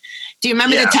Man. Do you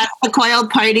remember the Tesla coil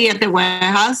party at the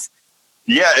warehouse?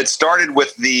 Yeah, it started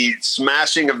with the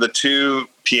smashing of the 2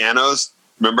 pianos.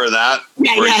 Remember that?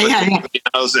 Yeah.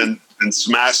 Pianos and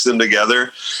smashed them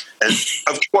together. And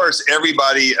of course,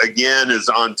 everybody again is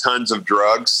on tons of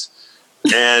drugs.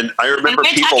 And I remember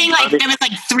and people there was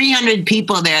like 300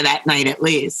 people there that night at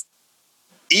least.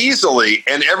 Easily.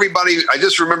 And everybody, I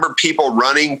just remember people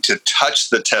running to touch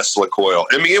the Tesla coil.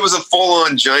 I mean, it was a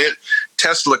full-on giant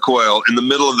Tesla coil in the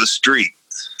middle of the street.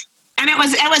 And it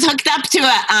was hooked up to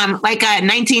a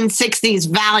 1960s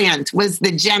Valiant was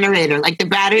the generator, like the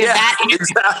battery of that.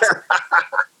 Exactly.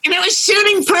 And it was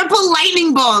shooting purple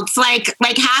lightning bolts like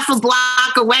half a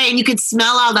block away, and you could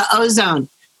smell all the ozone.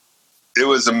 It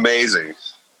was amazing.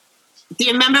 Do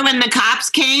you remember when the cops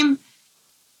came?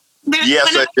 Yes,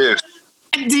 I do.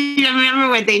 Do you remember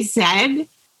what they said?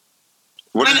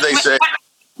 What did they say?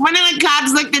 One of the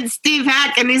cops looked at Steve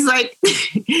Hack and he's like,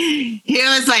 he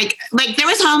was like there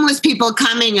was homeless people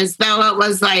coming as though it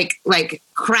was like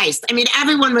Christ. I mean,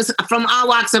 everyone was from all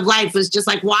walks of life was just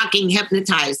like walking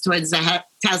hypnotized towards the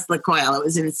Tesla coil. It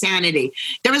was insanity.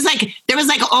 There was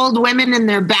like old women in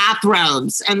their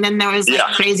bathrobes, and then there was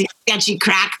like crazy sketchy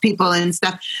crack people and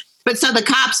stuff. But so the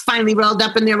cops finally rolled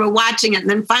up and they were watching it. And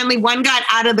then finally one got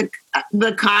out of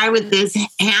the car with his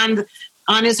hand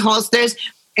on his holsters.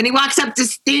 And he walks up to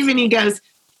Steve and he goes,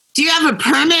 "Do you have a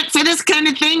permit for this kind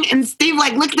of thing?" And Steve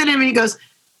looked at him and he goes,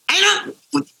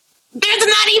 "There's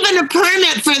not even a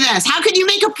permit for this. How could you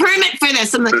make a permit for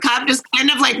this?" And the cop just kind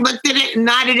of looked at it and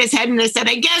nodded his head and I said,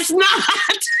 "I guess not."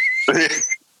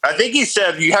 I think he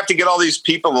said, "You have to get all these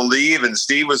people to leave." And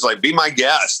Steve was like, "Be my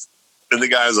guest." And the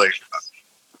guy was like,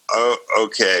 "Oh,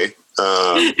 okay."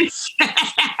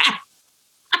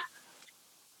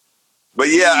 But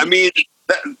yeah, I mean,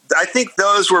 I think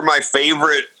those were my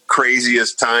favorite,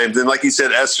 craziest times. And like you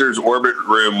said, Esther's Orbit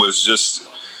Room was just,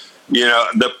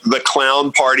 the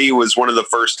clown party was one of the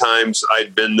first times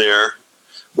I'd been there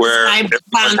where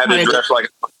everyone had to dress like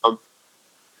a clown.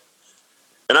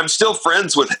 And I'm still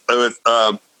friends with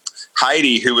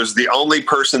Heidi, who was the only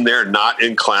person there not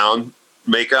in clown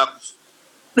makeup.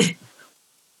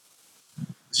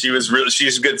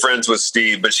 She's good friends with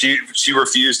Steve, but she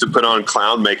refused to put on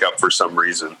clown makeup for some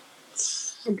reason.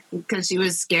 Because she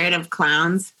was scared of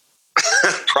clowns?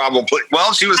 Probably.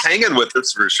 Well, she was hanging with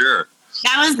us for sure.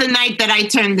 That was the night that I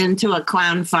turned into a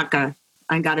clown fucker,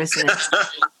 I gotta say.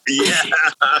 Yeah.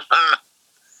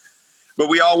 But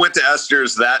we all went to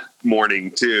Esther's that morning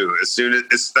too.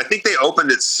 I think they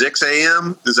opened at 6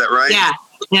 a.m. Is that right?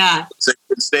 Yeah. So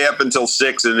you could stay up until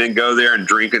 6 and then go there and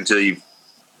drink until you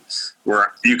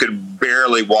could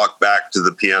barely walk back to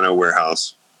the piano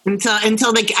warehouse. Until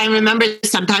I remember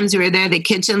sometimes we were there, the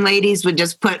kitchen ladies would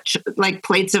just put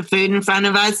plates of food in front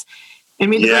of us.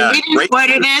 And we'd be like, "We didn't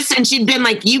order this." And she'd been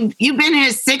like, you've been here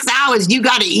 6 hours. You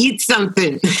got to eat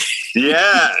something.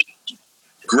 Yeah.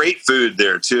 Great food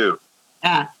there too.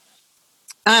 Yeah.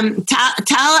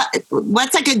 Tell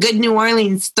what's a good New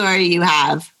Orleans story you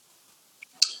have?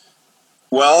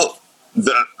 Well,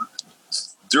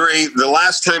 during the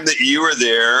last time that you were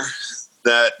there,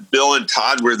 that Bill and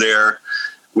Todd were there,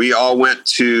 we all went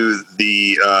to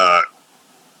the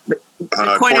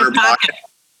Corner Pocket.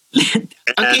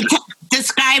 Okay,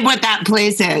 describe what that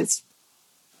place is.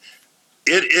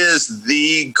 It is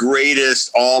the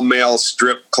greatest all-male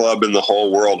strip club in the whole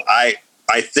world. I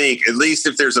think, at least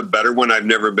if there's a better one, I've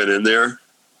never been in there.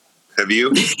 Have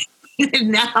you?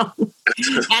 No.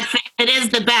 It is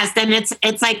the best. And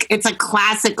it's a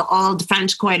classic old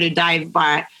French Quarter dive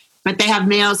bar. But they have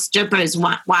male strippers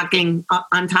walking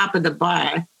on top of the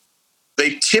bar.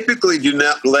 They typically do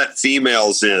not let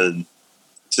females in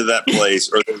to that place,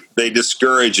 or they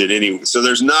discourage it anyway. So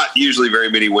there's not usually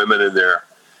very many women in there.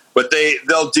 But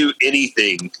they'll do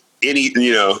anything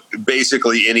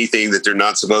basically anything that they're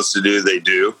not supposed to do, they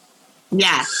do.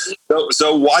 Yeah.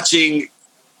 So watching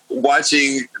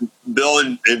Bill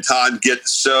and Todd get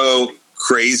so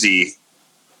crazy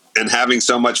and having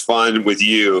so much fun with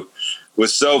you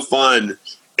was so fun.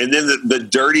 And then the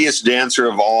dirtiest dancer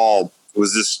of all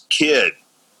was this kid.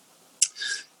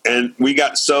 And we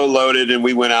got so loaded and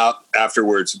we went out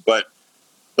afterwards. But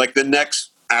like the next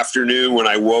afternoon when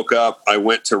I woke up, I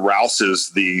went to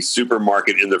Rouse's, the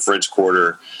supermarket in the French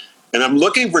Quarter. And I'm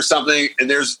looking for something, and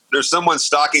there's someone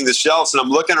stocking the shelves, and I'm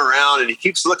looking around, and he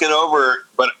keeps looking over,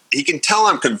 but he can tell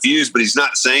I'm confused, but he's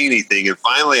not saying anything. And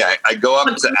finally, I go up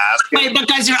to ask him. Wait,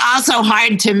 because you're also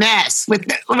hard to miss with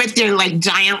your like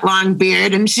giant long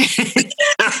beard and shit.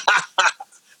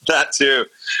 That too.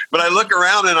 But I look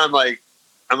around, and I'm like,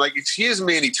 excuse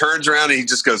me, and he turns around, and he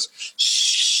just goes,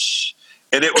 shh.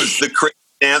 And it was the crazy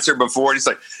answer before, and he's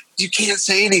like, you can't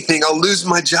say anything. I'll lose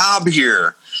my job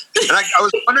here. And I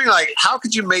was wondering, like, how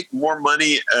could you make more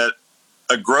money at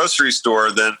a grocery store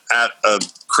than at a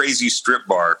crazy strip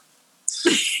bar?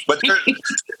 But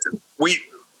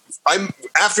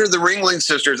after the Ringling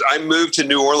Sisters, I moved to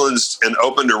New Orleans and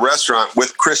opened a restaurant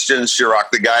with Christian Chirac,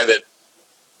 the guy that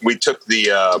we took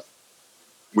the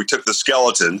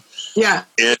skeleton. Yeah.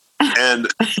 And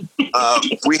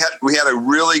we had a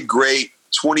really great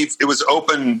it was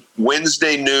open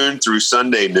Wednesday noon through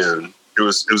Sunday noon. It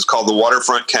was called the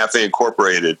Waterfront Cafe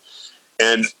Incorporated.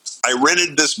 And I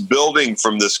rented this building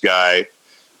from this guy.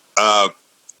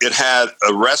 It had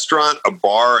a restaurant, a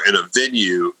bar, and a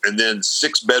venue, and then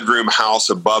 6-bedroom house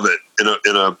above it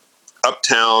in a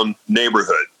uptown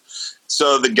neighborhood.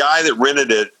 So the guy that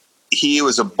rented it, he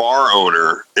was a bar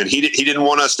owner, and he didn't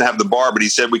want us to have the bar, but he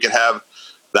said we could have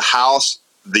the house,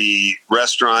 the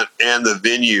restaurant, and the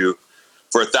venue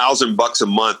for $1,000 a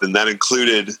month, and that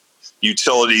included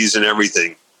utilities and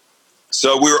everything.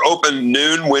 So we were open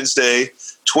noon Wednesday,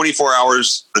 24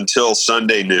 hours until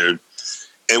Sunday noon.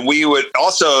 And we would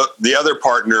also, the other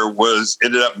partner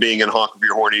ended up being in Honk If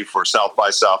You're Horny for South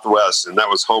by Southwest, and that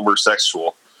was Homer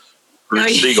Sexual,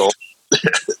 Siegel.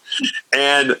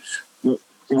 And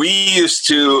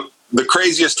the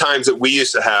craziest times that we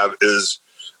used to have is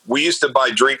we used to buy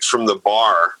drinks from the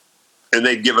bar, and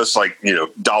they'd give us like,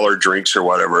 dollar drinks or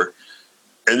whatever.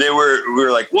 And we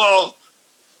were like, well,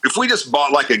 if we just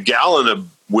bought like a gallon of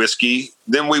whiskey,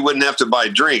 then we wouldn't have to buy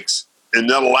drinks, and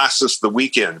that'll last us the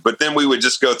weekend. But then we would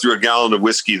just go through a gallon of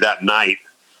whiskey that night.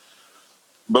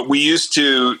 But we used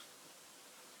to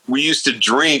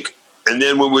drink, and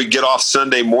then when we get off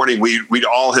Sunday morning, we'd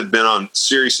all had been on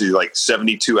seriously like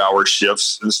 72-hour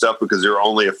shifts and stuff because there were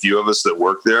only a few of us that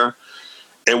worked there.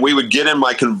 And we would get in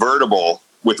my convertible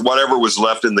with whatever was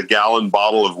left in the gallon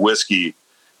bottle of whiskey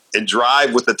and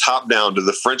drive with the top down to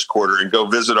the French Quarter and go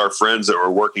visit our friends that were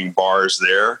working bars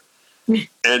there.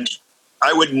 And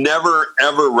I would never,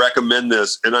 ever recommend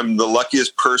this. And I'm the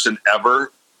luckiest person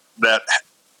ever that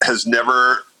has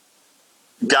never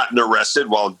gotten arrested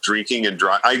while drinking and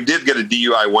driving. I did get a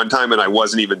DUI one time, and I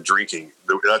wasn't even drinking.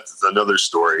 That's another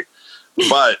story.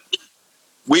 But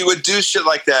we would do shit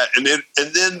like that. And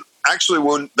then actually,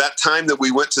 when that time that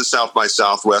we went to South by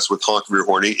Southwest with Honk If You're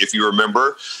Horny, if you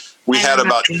remember, we had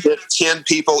about 10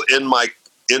 people in my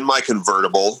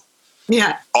convertible.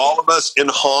 Yeah. All of us in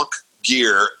honk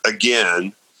gear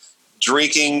again,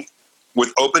 drinking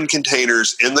with open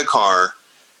containers in the car.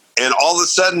 And all of a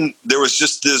sudden there was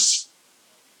just this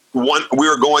we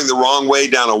were going the wrong way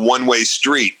down a one-way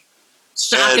street.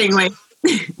 Shockingly.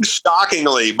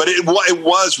 But it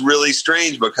was really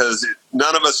strange because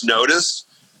none of us noticed.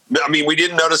 I mean, we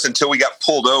didn't notice until we got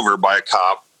pulled over by a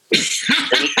cop.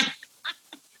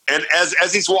 And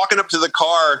as he's walking up to the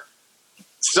car,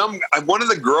 one of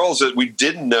the girls that we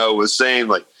didn't know was saying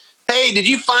like, "Hey, did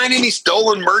you find any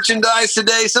stolen merchandise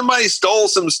today? Somebody stole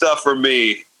some stuff from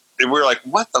me." And we were like,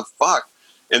 "What the fuck?"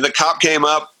 And the cop came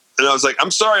up, and I was like,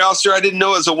 "I'm sorry, officer, I didn't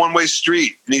know it was a one-way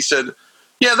street." And he said,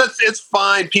 "Yeah, it's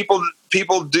fine. People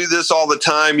do this all the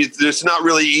time. It's not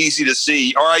really easy to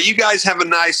see. All right, you guys have a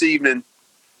nice evening,"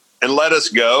 and let us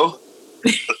go.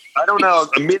 I don't know.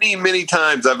 Many, many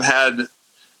times I've had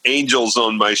angels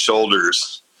on my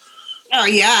shoulders. Oh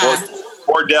yeah.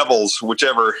 Or devils,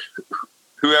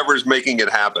 whoever's making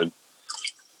it happen.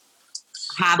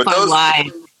 Half our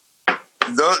life.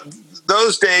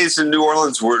 Those days in New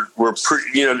Orleans were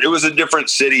pretty, it was a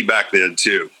different city back then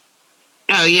too.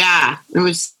 Oh yeah. It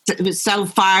was so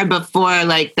far before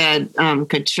like the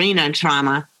Katrina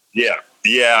trauma. Yeah.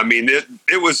 Yeah. I mean,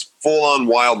 it was full on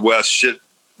Wild West. Shit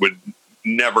would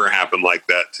never happen like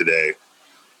that today.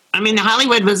 I mean,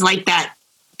 Hollywood was like that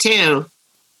too.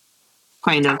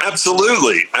 Kind of.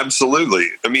 Absolutely. Absolutely.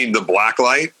 I mean, the black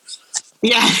light.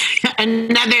 Yeah,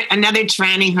 another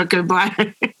tranny hooker bar.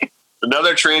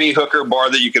 Another tranny hooker bar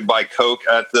that you could buy Coke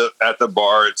at the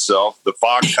bar itself. The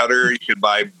Fog Cutter, you could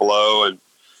buy blow, and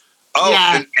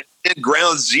and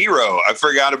Ground Zero. I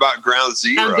forgot about Ground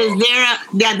Zero.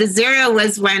 The Zero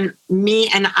was when me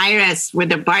and Iris were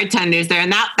the bartenders there,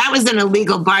 and that was an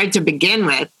illegal bar to begin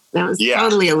with. That was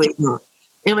totally illegal.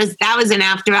 That was an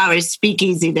after-hours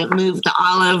speakeasy that moved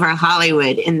all over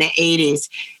Hollywood in the 80s,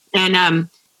 and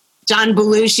John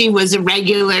Belushi was a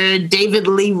regular. David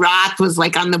Lee Roth was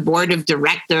like on the board of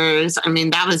directors. I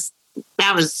mean, that was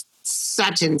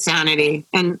such insanity.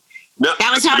 And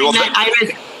that was how I met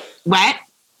Iris. What?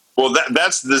 Well,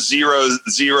 that's the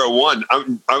 001.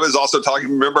 I was also talking,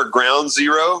 remember Ground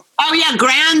Zero? Oh, yeah,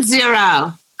 Ground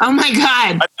Zero. Oh, my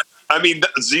God. I mean,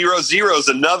 00 is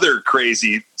another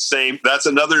crazy, that's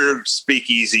another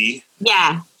speakeasy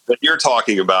that you're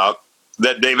talking about.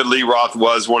 That David Lee Roth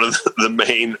was one of the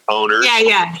main owners.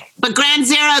 Yeah. But Ground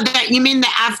Zero, you mean the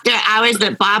after hours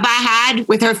that Baba had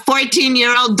with her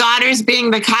 14-year-old daughters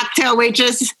being the cocktail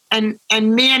waitress and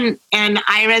me and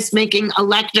Iris making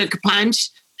electric punch?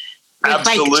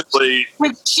 Absolutely.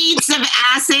 With sheets of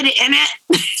acid in it.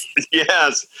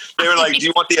 Yes. They were like, do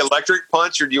you want the electric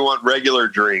punch or do you want regular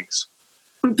drinks?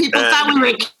 People thought we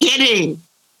were kidding.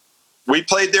 We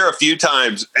played there a few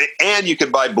times, and you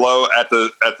could buy blow at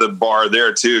the bar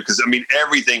there too. Because I mean,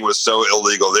 everything was so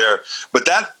illegal there. But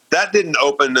that didn't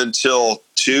open until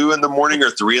 2 in the morning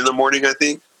or 3 in the morning, I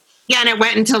think. Yeah, and it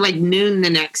went until like noon the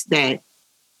next day.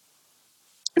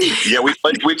 Yeah, we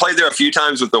played there a few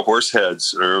times with the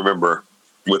Horseheads. I remember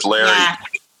with Larry. Yeah.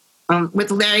 With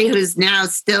Larry, who's now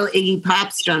still Iggy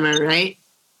Pop's drummer, right?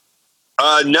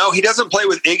 No, he doesn't play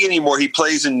with Iggy anymore. He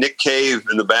plays in Nick Cave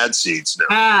and the Bad Seeds now.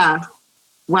 Ah,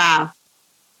 wow.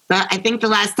 But I think the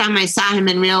last time I saw him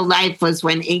in real life was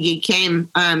when Iggy came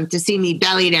to see me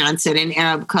belly dance at an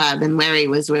Arab club, and Larry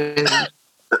was with him.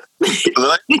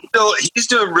 He's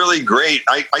doing really great.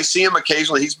 I see him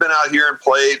occasionally. He's been out here and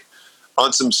played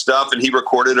on some stuff, and he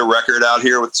recorded a record out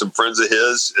here with some friends of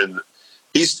his, and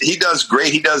he does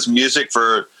great. He does music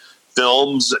for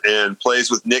films and plays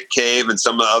with Nick Cave and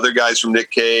some of the other guys from Nick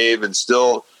Cave, and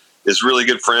still is really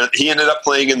good friend. He ended up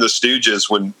playing in the Stooges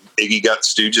when Iggy got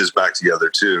Stooges back together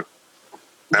too.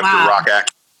 After Rock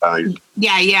Act.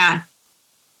 Yeah.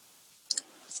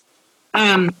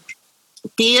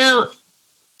 Do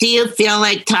you feel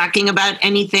like talking about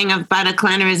anything of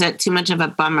Bataclan, or is that too much of a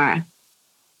bummer?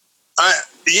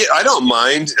 I don't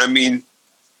mind. I mean,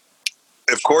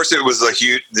 of course it was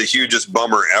the hugest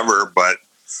bummer ever, but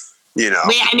you know.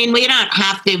 We don't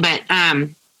have to, but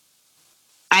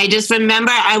I just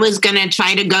remember I was going to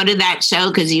try to go to that show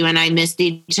because you and I missed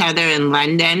each other in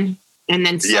London. And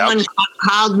then someone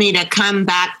called me to come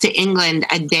back to England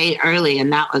a day early,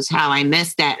 and that was how I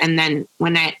missed it. And then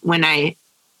when I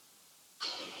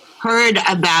heard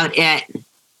about it,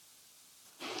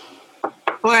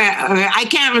 or I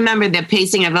can't remember the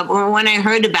pacing of it, or when I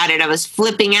heard about it, I was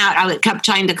flipping out. I kept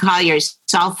trying to call your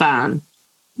cell phone.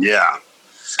 Yeah.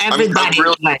 Everybody.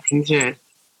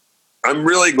 I'm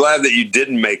really glad that you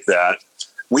didn't make that.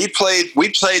 We played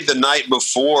the night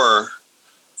before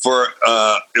for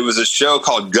it was a show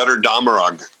called Gutter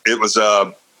Damarag. It was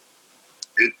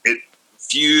it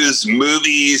fused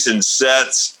movies and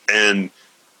sets and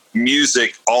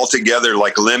music all together.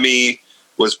 Like Lemmy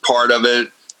was part of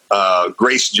it.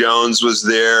 Grace Jones was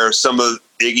there. Some of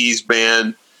Iggy's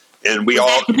band, and we was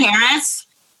that in Paris?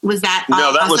 Was that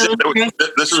no?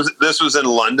 This was in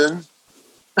London.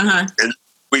 Uh-huh. And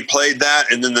we played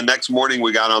that, and then the next morning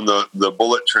we got on the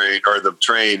bullet train or the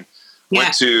train.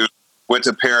 Went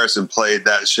to Paris and played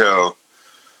that show.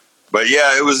 But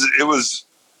yeah, it's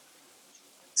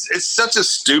such a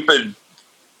stupid.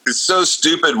 It's so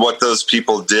stupid what those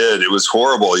people did. It was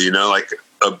horrible, you know, like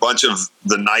a bunch of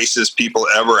the nicest people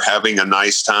ever having a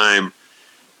nice time,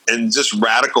 and just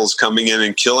radicals coming in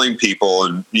and killing people.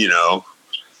 And, you know,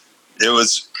 it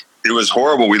was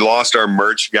horrible. We lost our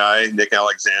merch guy, Nick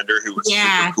Alexander, who was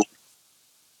super cool.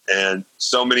 And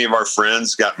so many of our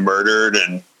friends got murdered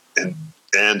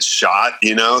and shot,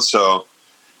 you know, so,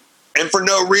 and for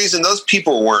no reason. Those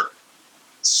people weren't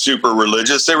super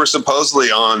religious. They were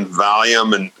supposedly on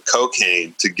Valium and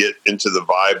cocaine to get into the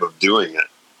vibe of doing it.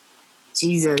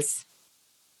 Jesus.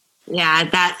 Yeah,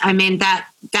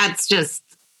 that's just,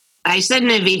 I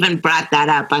shouldn't have even brought that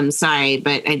up. I'm sorry,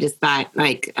 but I just thought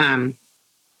like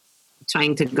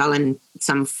trying to go in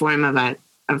some form of a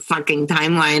fucking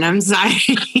timeline. I'm sorry.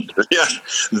 Yeah,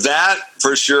 that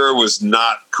for sure was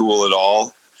not cool at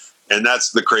all. And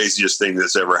that's the craziest thing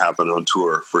that's ever happened on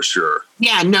tour, for sure.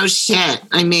 Yeah, no shit.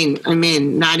 I mean,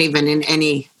 not even in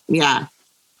any, yeah.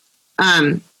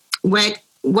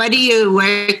 What are you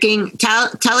working?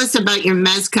 Tell us about your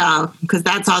mezcal, because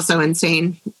that's also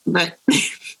insane. But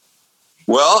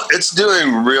well, it's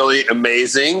doing really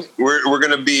amazing. We're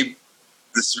going to be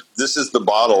this is the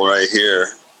bottle right here.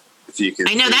 If you can,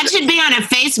 I know that should be on a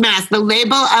face mask. The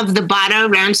label of the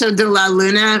Botto Rancho de la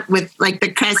Luna with like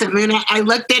the crescent moon. I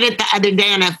looked at it the other day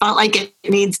and I felt like it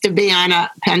needs to be on a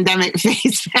pandemic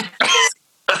face mask.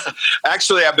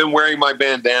 Actually, I've been wearing my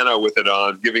bandana with it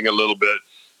on, giving a little bit.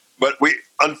 But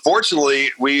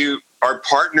unfortunately, our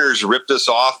partners ripped us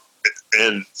off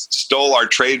and stole our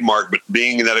trademark. But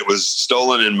being that it was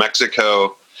stolen in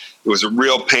Mexico, it was a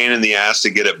real pain in the ass to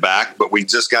get it back. But we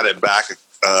just got it back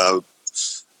a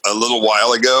little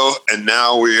while ago, and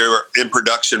now we're in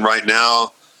production right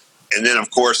now. And then, of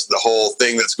course, the whole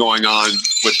thing that's going on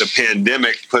with the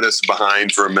pandemic put us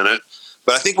behind for a minute.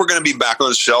 But I think we're going to be back on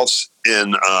the shelves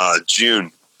in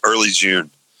June, early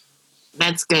June.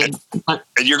 That's good.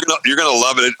 And you're gonna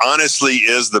love it. It honestly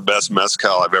is the best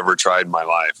mezcal I've ever tried in my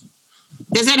life.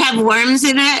 Does it have worms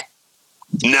in it?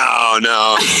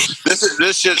 No.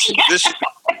 This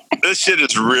shit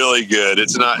is really good.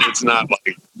 It's not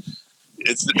like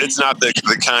it's not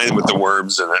the kind with the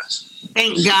worms in it.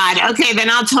 Thank God. Okay, then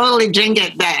I'll totally drink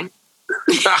it then.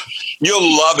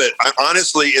 You'll love it.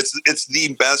 Honestly, it's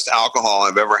the best alcohol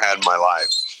I've ever had in my life.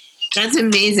 That's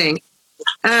amazing.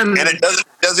 And it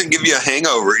doesn't give you a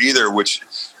hangover either, which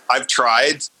I've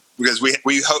tried because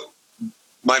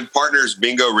my partner's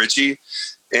Bingo Ritchie,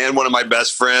 and one of my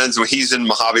best friends, he's in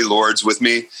Mojave Lords with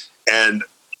me, and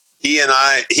he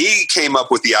came up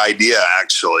with the idea.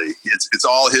 Actually, it's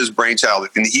all his brainchild,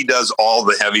 and he does all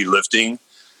the heavy lifting.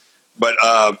 But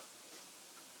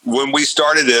when we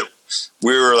started it,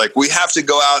 we were like, we have to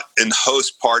go out and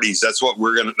host parties. That's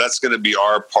going to be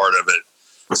our part of it.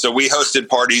 So we hosted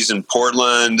parties in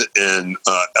Portland and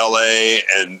LA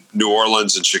and New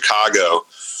Orleans and Chicago.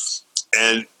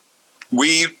 And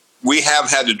we have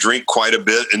had to drink quite a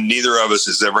bit, and neither of us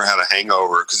has ever had a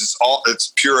hangover because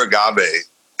it's pure agave.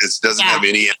 It doesn't have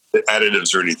any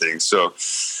additives or anything. So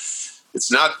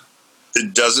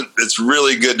it's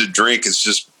really good to drink. It's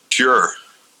just pure.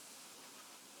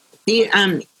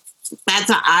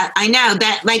 I know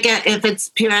that, like, if it's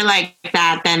pure like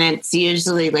that, then it's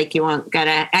usually like you won't get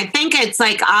it. I think it's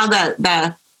like all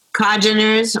the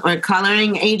congeners or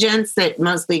coloring agents that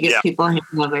mostly give people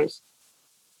hangovers.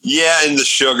 Yeah, and the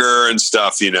sugar and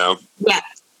stuff, Yeah.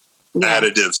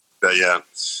 Additives.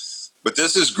 But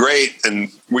this is great, and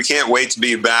we can't wait to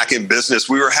be back in business.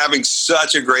 We were having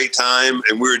such a great time,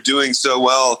 and we were doing so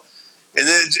well. And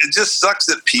then it just sucks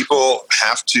that people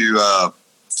have to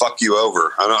fuck you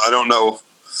over. I don't know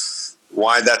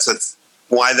why that's a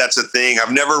thing.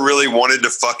 I've never really wanted to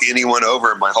fuck anyone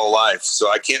over in my whole life, so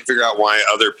I can't figure out why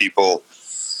other people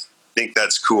think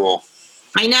that's cool.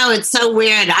 I know, it's so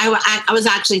weird. I was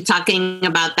actually talking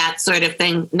about that sort of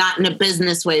thing, not in a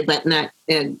business way, but in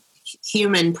a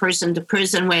human person to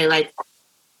person way, like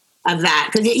of that.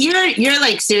 Because you're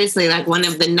like seriously like one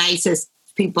of the nicest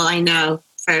people I know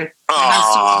for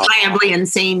how reliably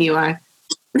insane you are.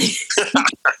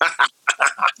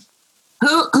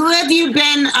 Who have you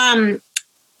been?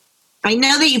 I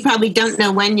know that you probably don't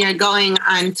know when you're going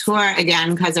on tour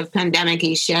again because of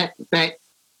pandemic-y shit, but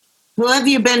who have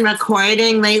you been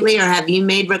recording lately, or have you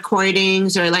made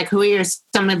recordings, or like who are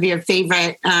some of your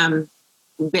favorite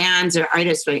bands or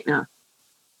artists right now?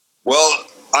 Well,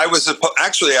 I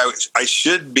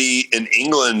should be in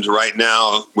England right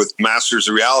now with Masters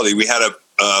of Reality. We had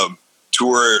a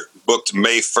tour booked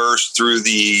May 1st through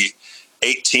the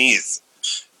 18th.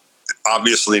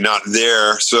 Obviously not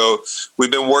there. So we've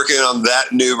been working on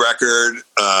that new record.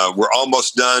 We're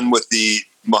almost done with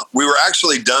we were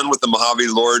actually done with the Mojave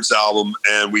Lords album,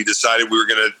 and we decided we were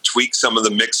going to tweak some of the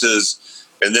mixes,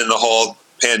 and then the whole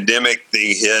pandemic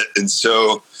thing hit. And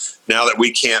so now that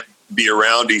we can't be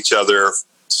around each other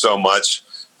so much,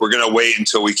 we're going to wait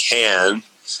until we can.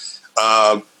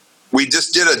 We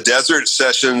just did a Desert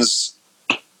Sessions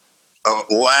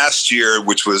last year,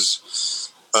 which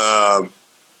was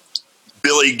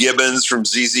Billy Gibbons from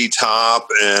ZZ Top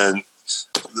and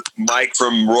Mike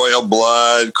from Royal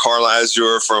Blood, Carl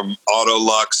Azure from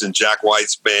Autolux and Jack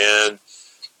White's band.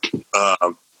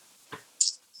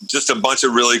 Just a bunch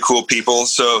of really cool people.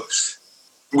 So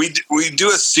we do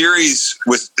a series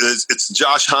with, it's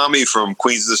Josh Homme from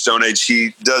Queens of the Stone Age.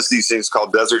 He does these things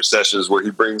called Desert Sessions where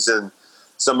he brings in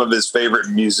some of his favorite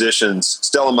musicians.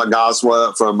 Stella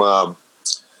Magaswa from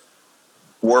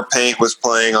Warpaint was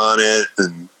playing on it,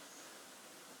 and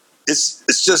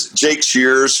it's just Jake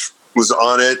Shears was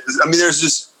on it. I mean, there's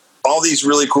just all these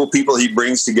really cool people he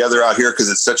brings together out here because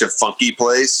it's such a funky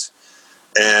place.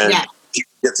 and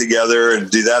get together and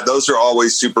do that. Those are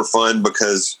always super fun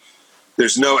because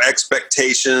there's no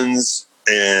expectations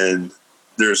and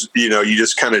there's, you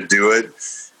just kind of do it.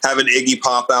 Having Iggy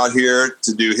Pop out here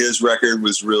to do his record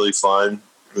was really fun.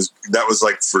 That was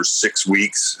like for 6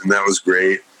 weeks, and that was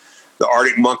great. The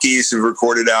Arctic Monkeys have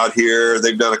recorded out here.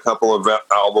 They've done a couple of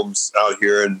albums out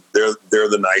here, and they're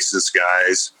the nicest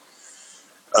guys.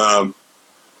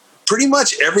 Pretty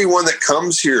much everyone that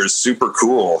comes here is super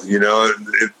cool.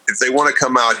 If they want to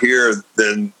come out here,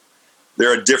 then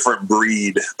they're a different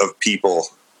breed of people.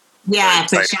 Yeah,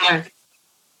 for sure.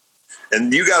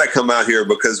 And you got to come out here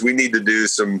because we need to do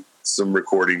some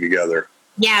recording together.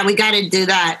 Yeah, we got to do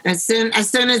that. As soon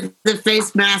as the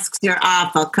face masks are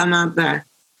off, I'll come out there.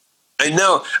 I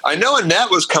know Annette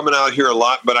was coming out here a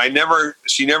lot, but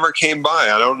she never came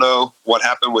by. I don't know what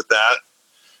happened with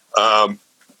that.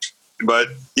 But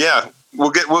yeah, we'll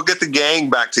get the gang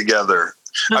back together.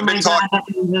 I've been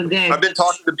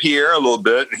talking to Pierre a little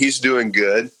bit. He's doing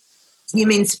good. You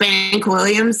mean Spank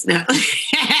Williams? No.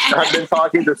 I've been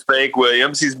talking to Spank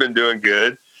Williams. He's been doing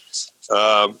good.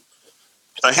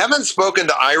 I haven't spoken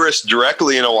to Iris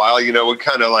directly in a while. We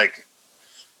kind of like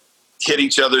hit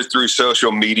each other through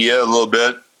social media a little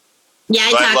bit. Yeah,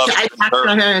 I talked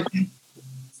to her.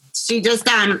 She just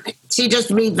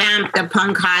revamped the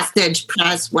Punk Hostage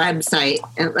Press website.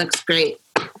 It looks great.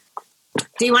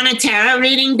 Do you want a tarot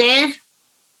reading, Dave?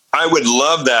 I would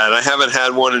love that. I haven't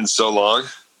had one in so long.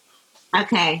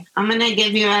 Okay, I'm going to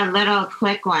give you a little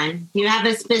quick one. Do you have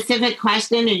a specific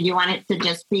question, or do you want it to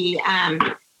just be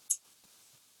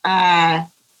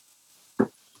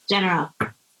general?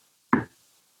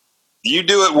 You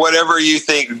do it whatever you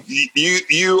think.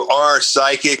 You are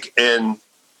psychic and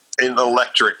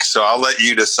electric, so I'll let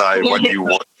you decide what you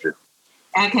want to.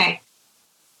 Okay.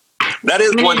 That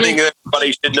is one thing that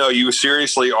everybody should know. You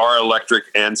seriously are electric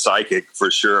and psychic for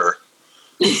sure.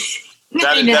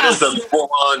 That is a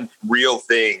full-on real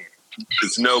thing.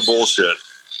 It's no bullshit.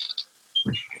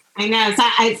 I know. So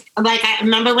I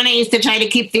remember when I used to try to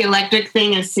keep the electric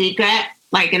thing a secret,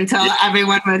 like until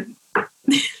everyone would,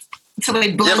 until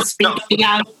they'd blow speaking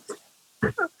out.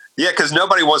 Yeah, because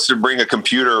nobody wants to bring a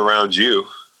computer around you.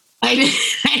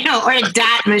 I know, or a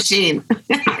dot machine.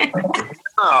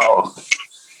 Oh.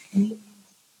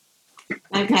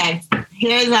 Okay.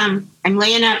 Here's I'm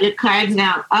laying out your cards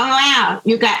now. Oh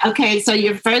wow. So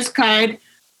your first card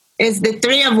is the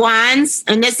 3 of Wands,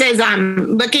 and this is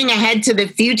looking ahead to the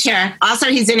future. Also,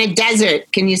 he's in a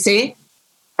desert. Can you see?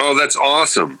 Oh, that's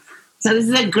awesome. So this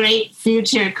is a great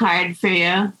future card for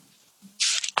you.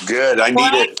 Good. I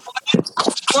need it.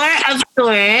 4 of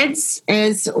Swords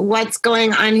is what's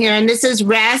going on here, and this is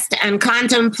rest and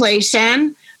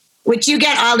contemplation, which you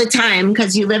get all the time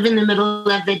because you live in the middle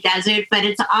of the desert, but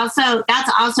that's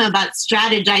also about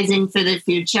strategizing for the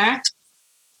future.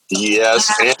 Yes,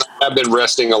 and I've been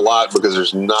resting a lot because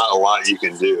there's not a lot you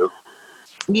can do.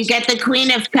 You get the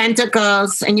Queen of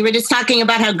Pentacles, and you were just talking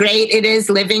about how great it is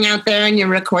living out there in your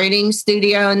recording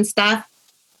studio and stuff.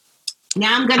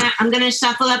 Now I'm gonna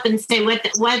shuffle up and say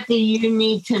what do you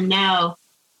need to know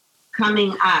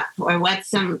coming up, or what's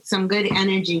some good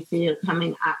energy for you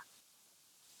coming up.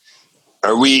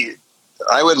 I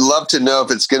would love to know if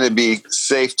it's going to be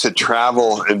safe to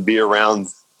travel and be around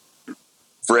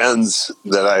friends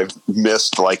that I've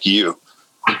missed like you.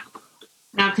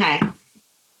 Okay.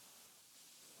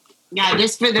 Yeah,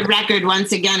 just for the record,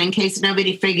 once again, in case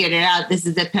nobody figured it out, this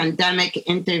is a pandemic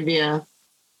interview.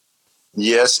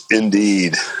 Yes,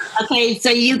 indeed. Okay,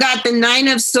 so you got the 9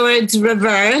 of Swords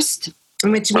reversed,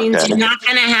 which means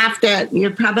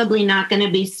you're probably not going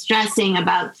to be stressing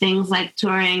about things like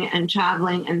touring and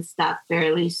traveling and stuff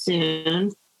fairly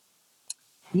soon.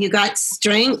 You got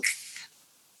Strength,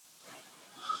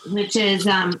 which is,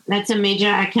 that's a major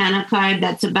arcana card.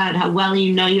 That's about how well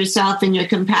you know yourself and your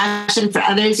compassion for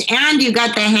others. And you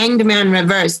got the Hanged Man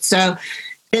reversed. So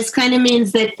this kind of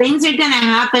means that things are going to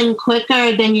happen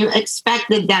quicker than you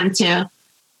expected them to.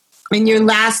 And your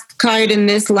last card in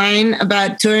this line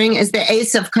about touring is the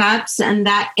Ace of Cups, and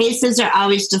that aces are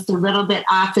always just a little bit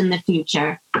off in the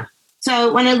future.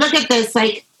 So when I look at this,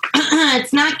 like,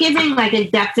 it's not giving like a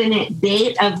definite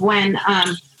date of when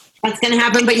that's going to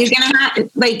happen, but you're going to have,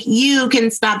 like, you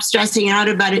can stop stressing out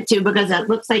about it too, because it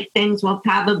looks like things will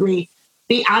probably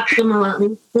be optimal at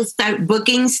least to start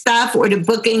booking stuff, or to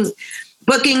booking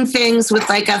things with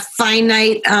like a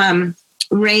finite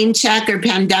rain check or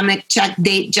pandemic check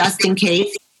date just in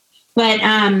case. But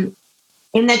in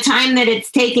the time that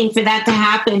it's taking for that to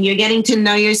happen, you're getting to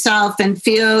know yourself and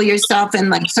feel yourself and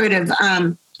like sort of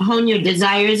hone your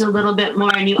desires a little bit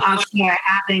more. And you also are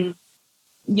having,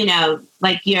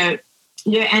 like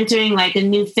you're entering like a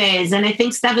new phase. And I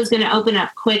think stuff is going to open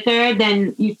up quicker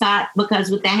than you thought,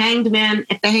 because with the Hanged Man,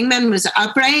 if the Hanged Man was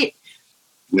upright,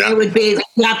 it would be like,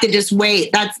 you have to just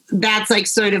wait. That's like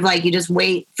sort of like you just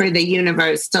wait for the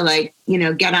universe to like,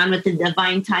 get on with the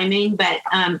divine timing. But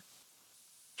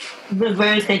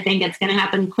reverse, I think it's going to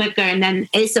happen quicker. And then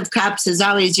Ace of Cups is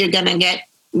always, you're going to get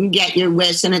your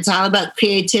wish, and it's all about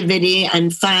creativity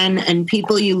and fun and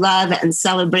people you love and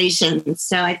celebration.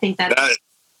 So I think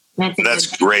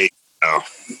that's great. Oh.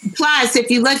 Plus, if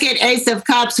you look at Ace of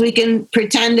Cups, we can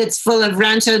pretend it's full of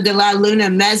Rancho de la Luna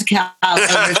mezcal.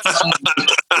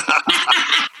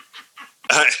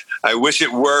 I wish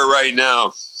it were right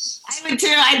now. I would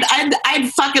too. I'd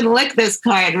fucking lick this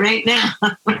card right now.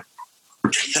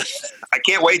 I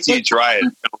can't wait till you try it.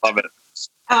 I love it.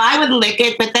 Oh, I would lick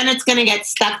it, but then it's going to get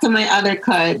stuck to my other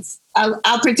cards.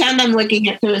 I'll pretend I'm licking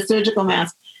it through a surgical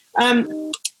mask.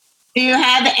 Do you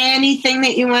have anything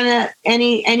that you want to,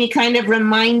 any kind of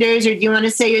reminders, or do you want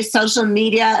to say your social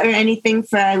media or anything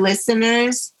for our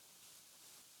listeners?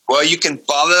 Well, you can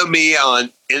follow me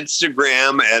on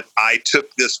Instagram at I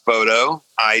Took This Photo,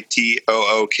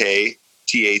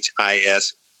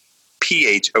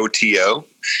 ITOOKTHISPHOTO.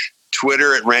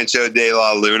 Twitter at Rancho de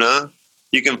la Luna.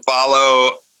 You can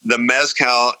follow the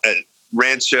Mezcal at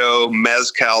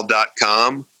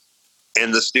ranchomezcal.com.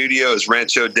 And the studio is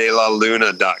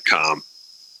ranchodelaluna.com.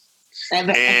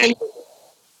 And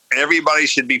everybody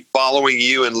should be following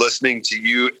you and listening to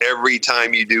you every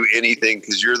time you do anything,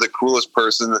 because you're the coolest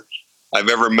person I've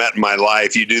ever met in my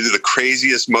life. You do the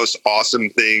craziest, most awesome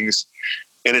things,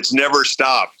 and it's never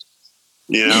stopped.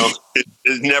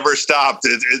 It never stopped.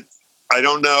 I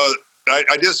don't know.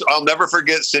 I'll never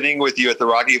forget sitting with you at the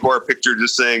Rocky Horror Picture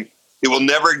just saying, it will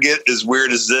never get as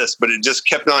weird as this, but it just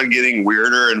kept on getting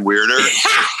weirder and weirder.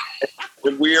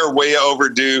 And we are way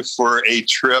overdue for a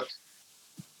trip.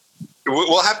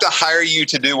 We'll have to hire you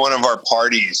to do one of our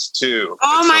parties too.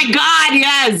 Oh my God,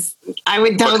 yes. I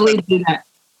would totally do that.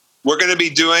 We're going to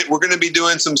be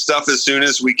doing some stuff as soon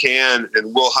as we can,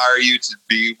 and we'll hire you to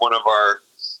be one of our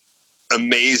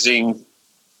amazing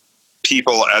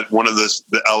people at one of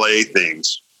the LA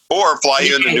things. Or fly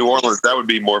you into New Orleans. That would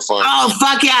be more fun. Oh,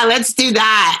 fuck yeah. Let's do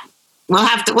that. We'll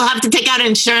have to take out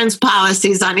insurance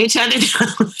policies on each other.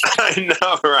 I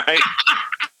know, right?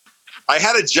 I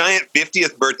had a giant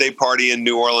 50th birthday party in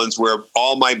New Orleans where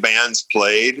all my bands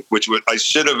played, I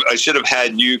should have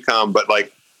had you come, but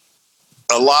like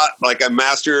a lot, like a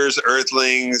Masters,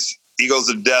 Earthlings, Eagles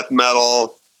of Death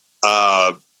Metal,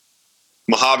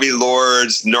 Mojave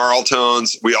Lords, Gnarl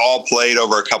Tones. We all played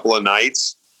over a couple of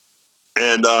nights.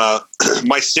 And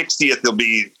my 60th will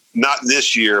be not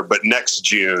this year, but next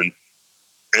June.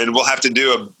 And we'll have to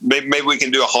do maybe we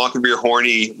can do a Honk If You're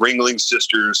Horny, Ringling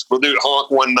Sisters. We'll do Honk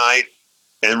one night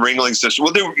and Ringling Sisters.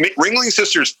 We'll do Ringling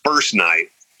Sisters first night.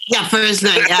 Yeah, first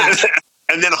night, yeah.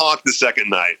 And then Honk the second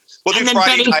night. We'll do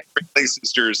Friday night Ringling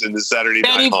Sisters and the Saturday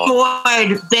night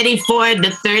Honk. Betty Ford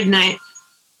the third night.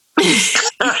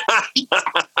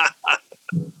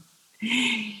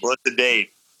 What's the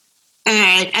date? All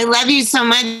right. I love you so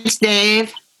much,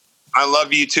 Dave. I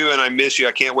love you too, and I miss you.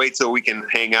 I can't wait till we can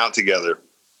hang out together.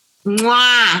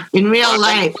 Mwah, in real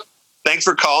life. Thanks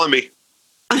for calling me.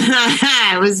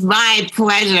 It was my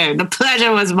pleasure. The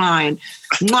pleasure was mine.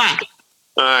 Mwah.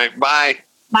 All right. Bye.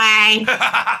 Bye.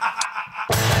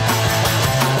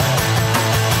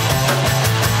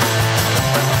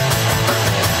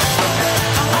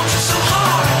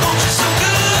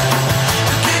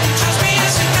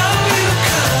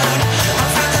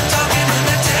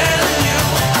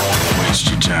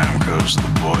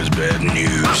 The boys bad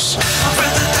news. My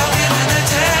friends are talking and they're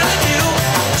telling you,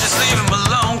 just leave them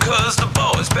alone, cause the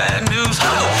boys bad news. Oh,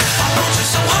 I want you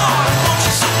so hard, I want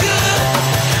you so good.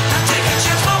 Now take a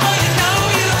chance, mama, you know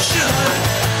you should.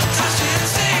 Trust your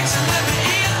instincts and let me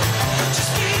in.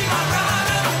 Just be my ride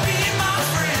and be my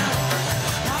friend.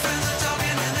 My friends are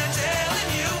talking and they're telling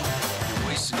you,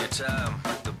 you're wasting your time.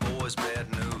 The boys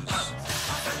bad news.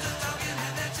 My friends are talking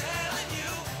and they're telling you,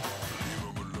 leave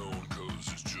them alone,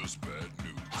 cause it's just bad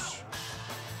news.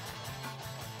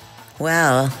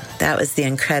 Well, that was the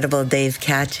incredible Dave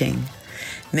Catching.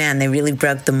 Man, they really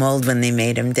broke the mold when they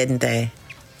made him, didn't they?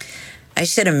 I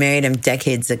should have married him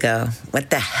decades ago. What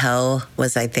the hell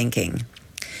was I thinking?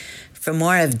 For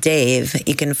more of Dave,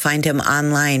 you can find him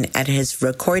online at his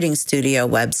recording studio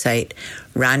website,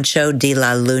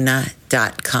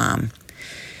 ranchodelaluna.com.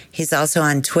 He's also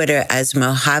on Twitter as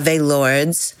Mojave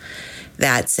Lords.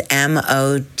 That's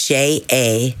MOJAVELORDS.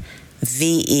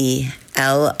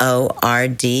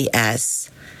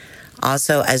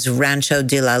 Also as Rancho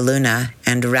de la Luna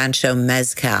and Rancho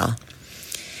Mezcal.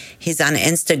 He's on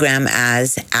Instagram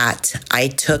as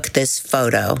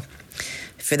 @ITookThisPhoto.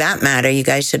 For that matter, you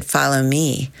guys should follow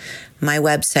me. My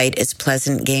website is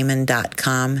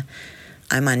pleasantgaiman.com.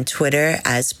 I'm on Twitter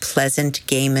as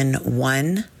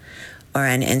pleasantgaiman1 or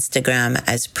on Instagram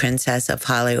as Princess of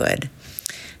Hollywood.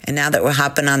 And now that we're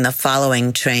hopping on the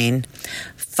following train,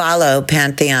 follow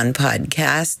Pantheon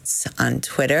Podcasts on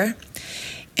Twitter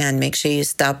and make sure you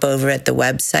stop over at the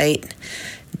website,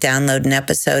 download an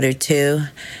episode or two,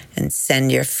 and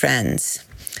send your friends.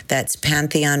 That's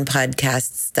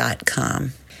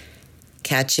pantheonpodcasts.com.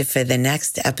 Catch you for the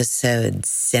next episode,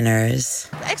 sinners.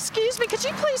 Excuse me, could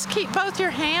you please keep both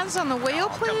your hands on the wheel,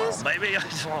 please? Come on, baby. I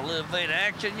just want a little bit of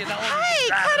action, you know. Hey,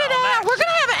 cut it out. We're going to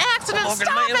have an accident.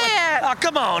 Stop it. Oh,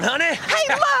 come on, honey. Hey,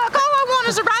 look, all I want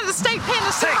is a ride to the state pen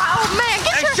to see my old man.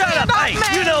 Get your shut hand up. off Hey, me.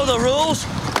 you know the rules.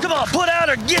 Come on, put out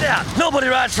or get out. Nobody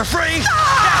rides for free.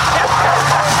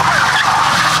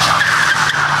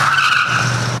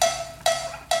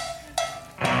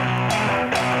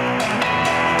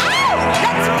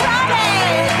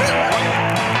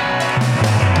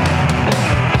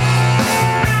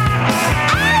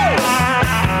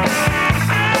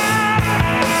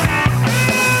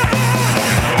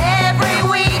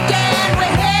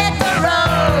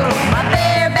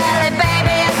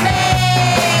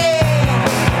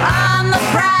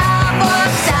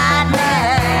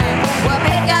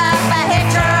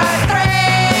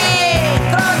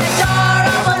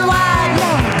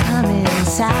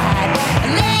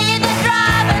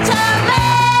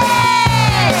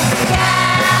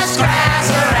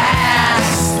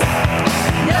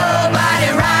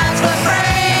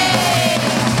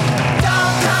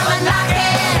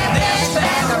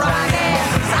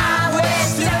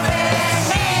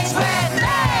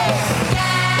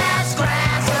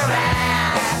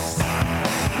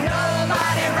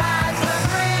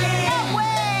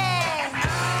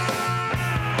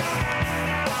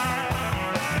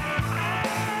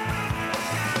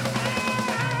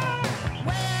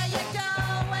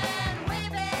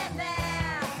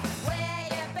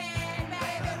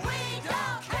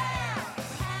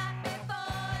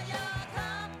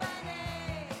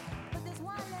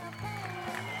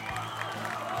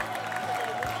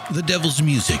 The Devil's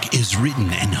Music is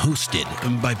written and hosted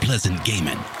by Pleasant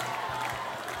Gaiman.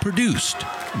 Produced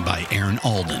by Aaron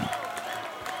Alden.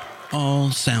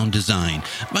 All sound design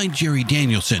by Jerry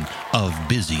Danielson of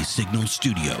Busy Signal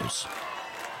Studios.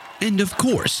 And of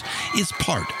course, is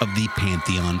part of the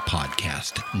Pantheon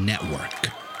Podcast Network.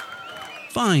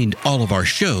 Find all of our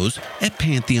shows at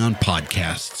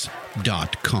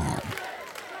pantheonpodcasts.com.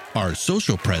 Our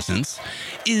social presence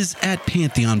is at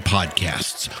Pantheon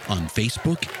Podcasts on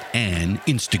Facebook and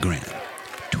Instagram.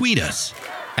 Tweet us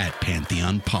at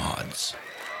Pantheon Pods.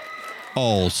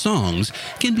 All songs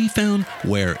can be found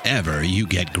wherever you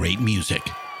get great music.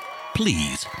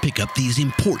 Please pick up these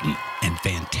important and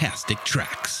fantastic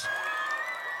tracks.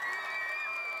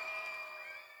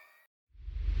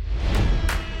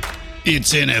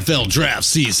 It's NFL draft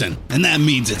season, and that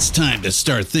means it's time to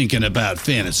start thinking about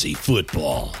fantasy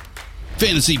football.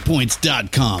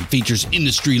 FantasyPoints.com features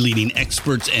industry-leading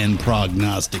experts and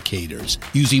prognosticators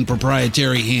using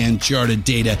proprietary hand-charted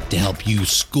data to help you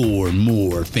score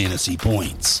more fantasy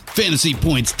points.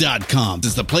 FantasyPoints.com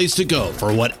is the place to go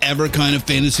for whatever kind of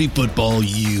fantasy football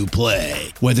you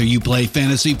play. Whether you play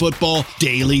fantasy football,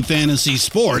 daily fantasy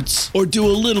sports, or do a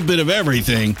little bit of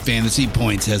everything, Fantasy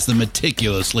Points has the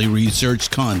meticulously researched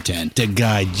content to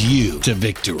guide you to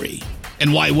victory.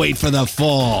 And why wait for the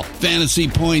fall? Fantasy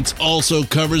Points also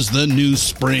covers the new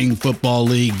spring football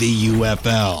league, the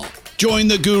UFL. Join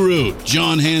the guru,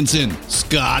 John Hansen,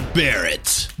 Scott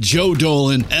Barrett, Joe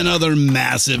Dolan, and other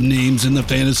massive names in the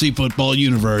fantasy football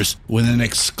universe with an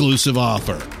exclusive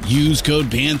offer. Use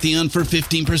code Pantheon for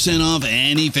 15% off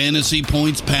any Fantasy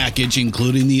Points package,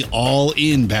 including the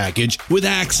all-in package, with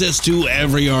access to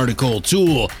every article,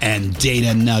 tool, and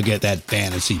data nugget that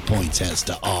Fantasy Points has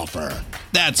to offer.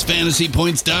 That's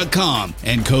FantasyPoints.com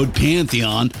and code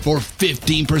Pantheon for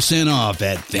 15% off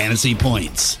at Fantasy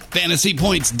Points.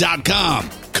 FantasyPoints.com,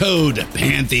 code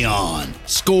Pantheon.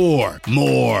 Score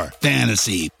more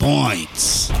fantasy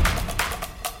points.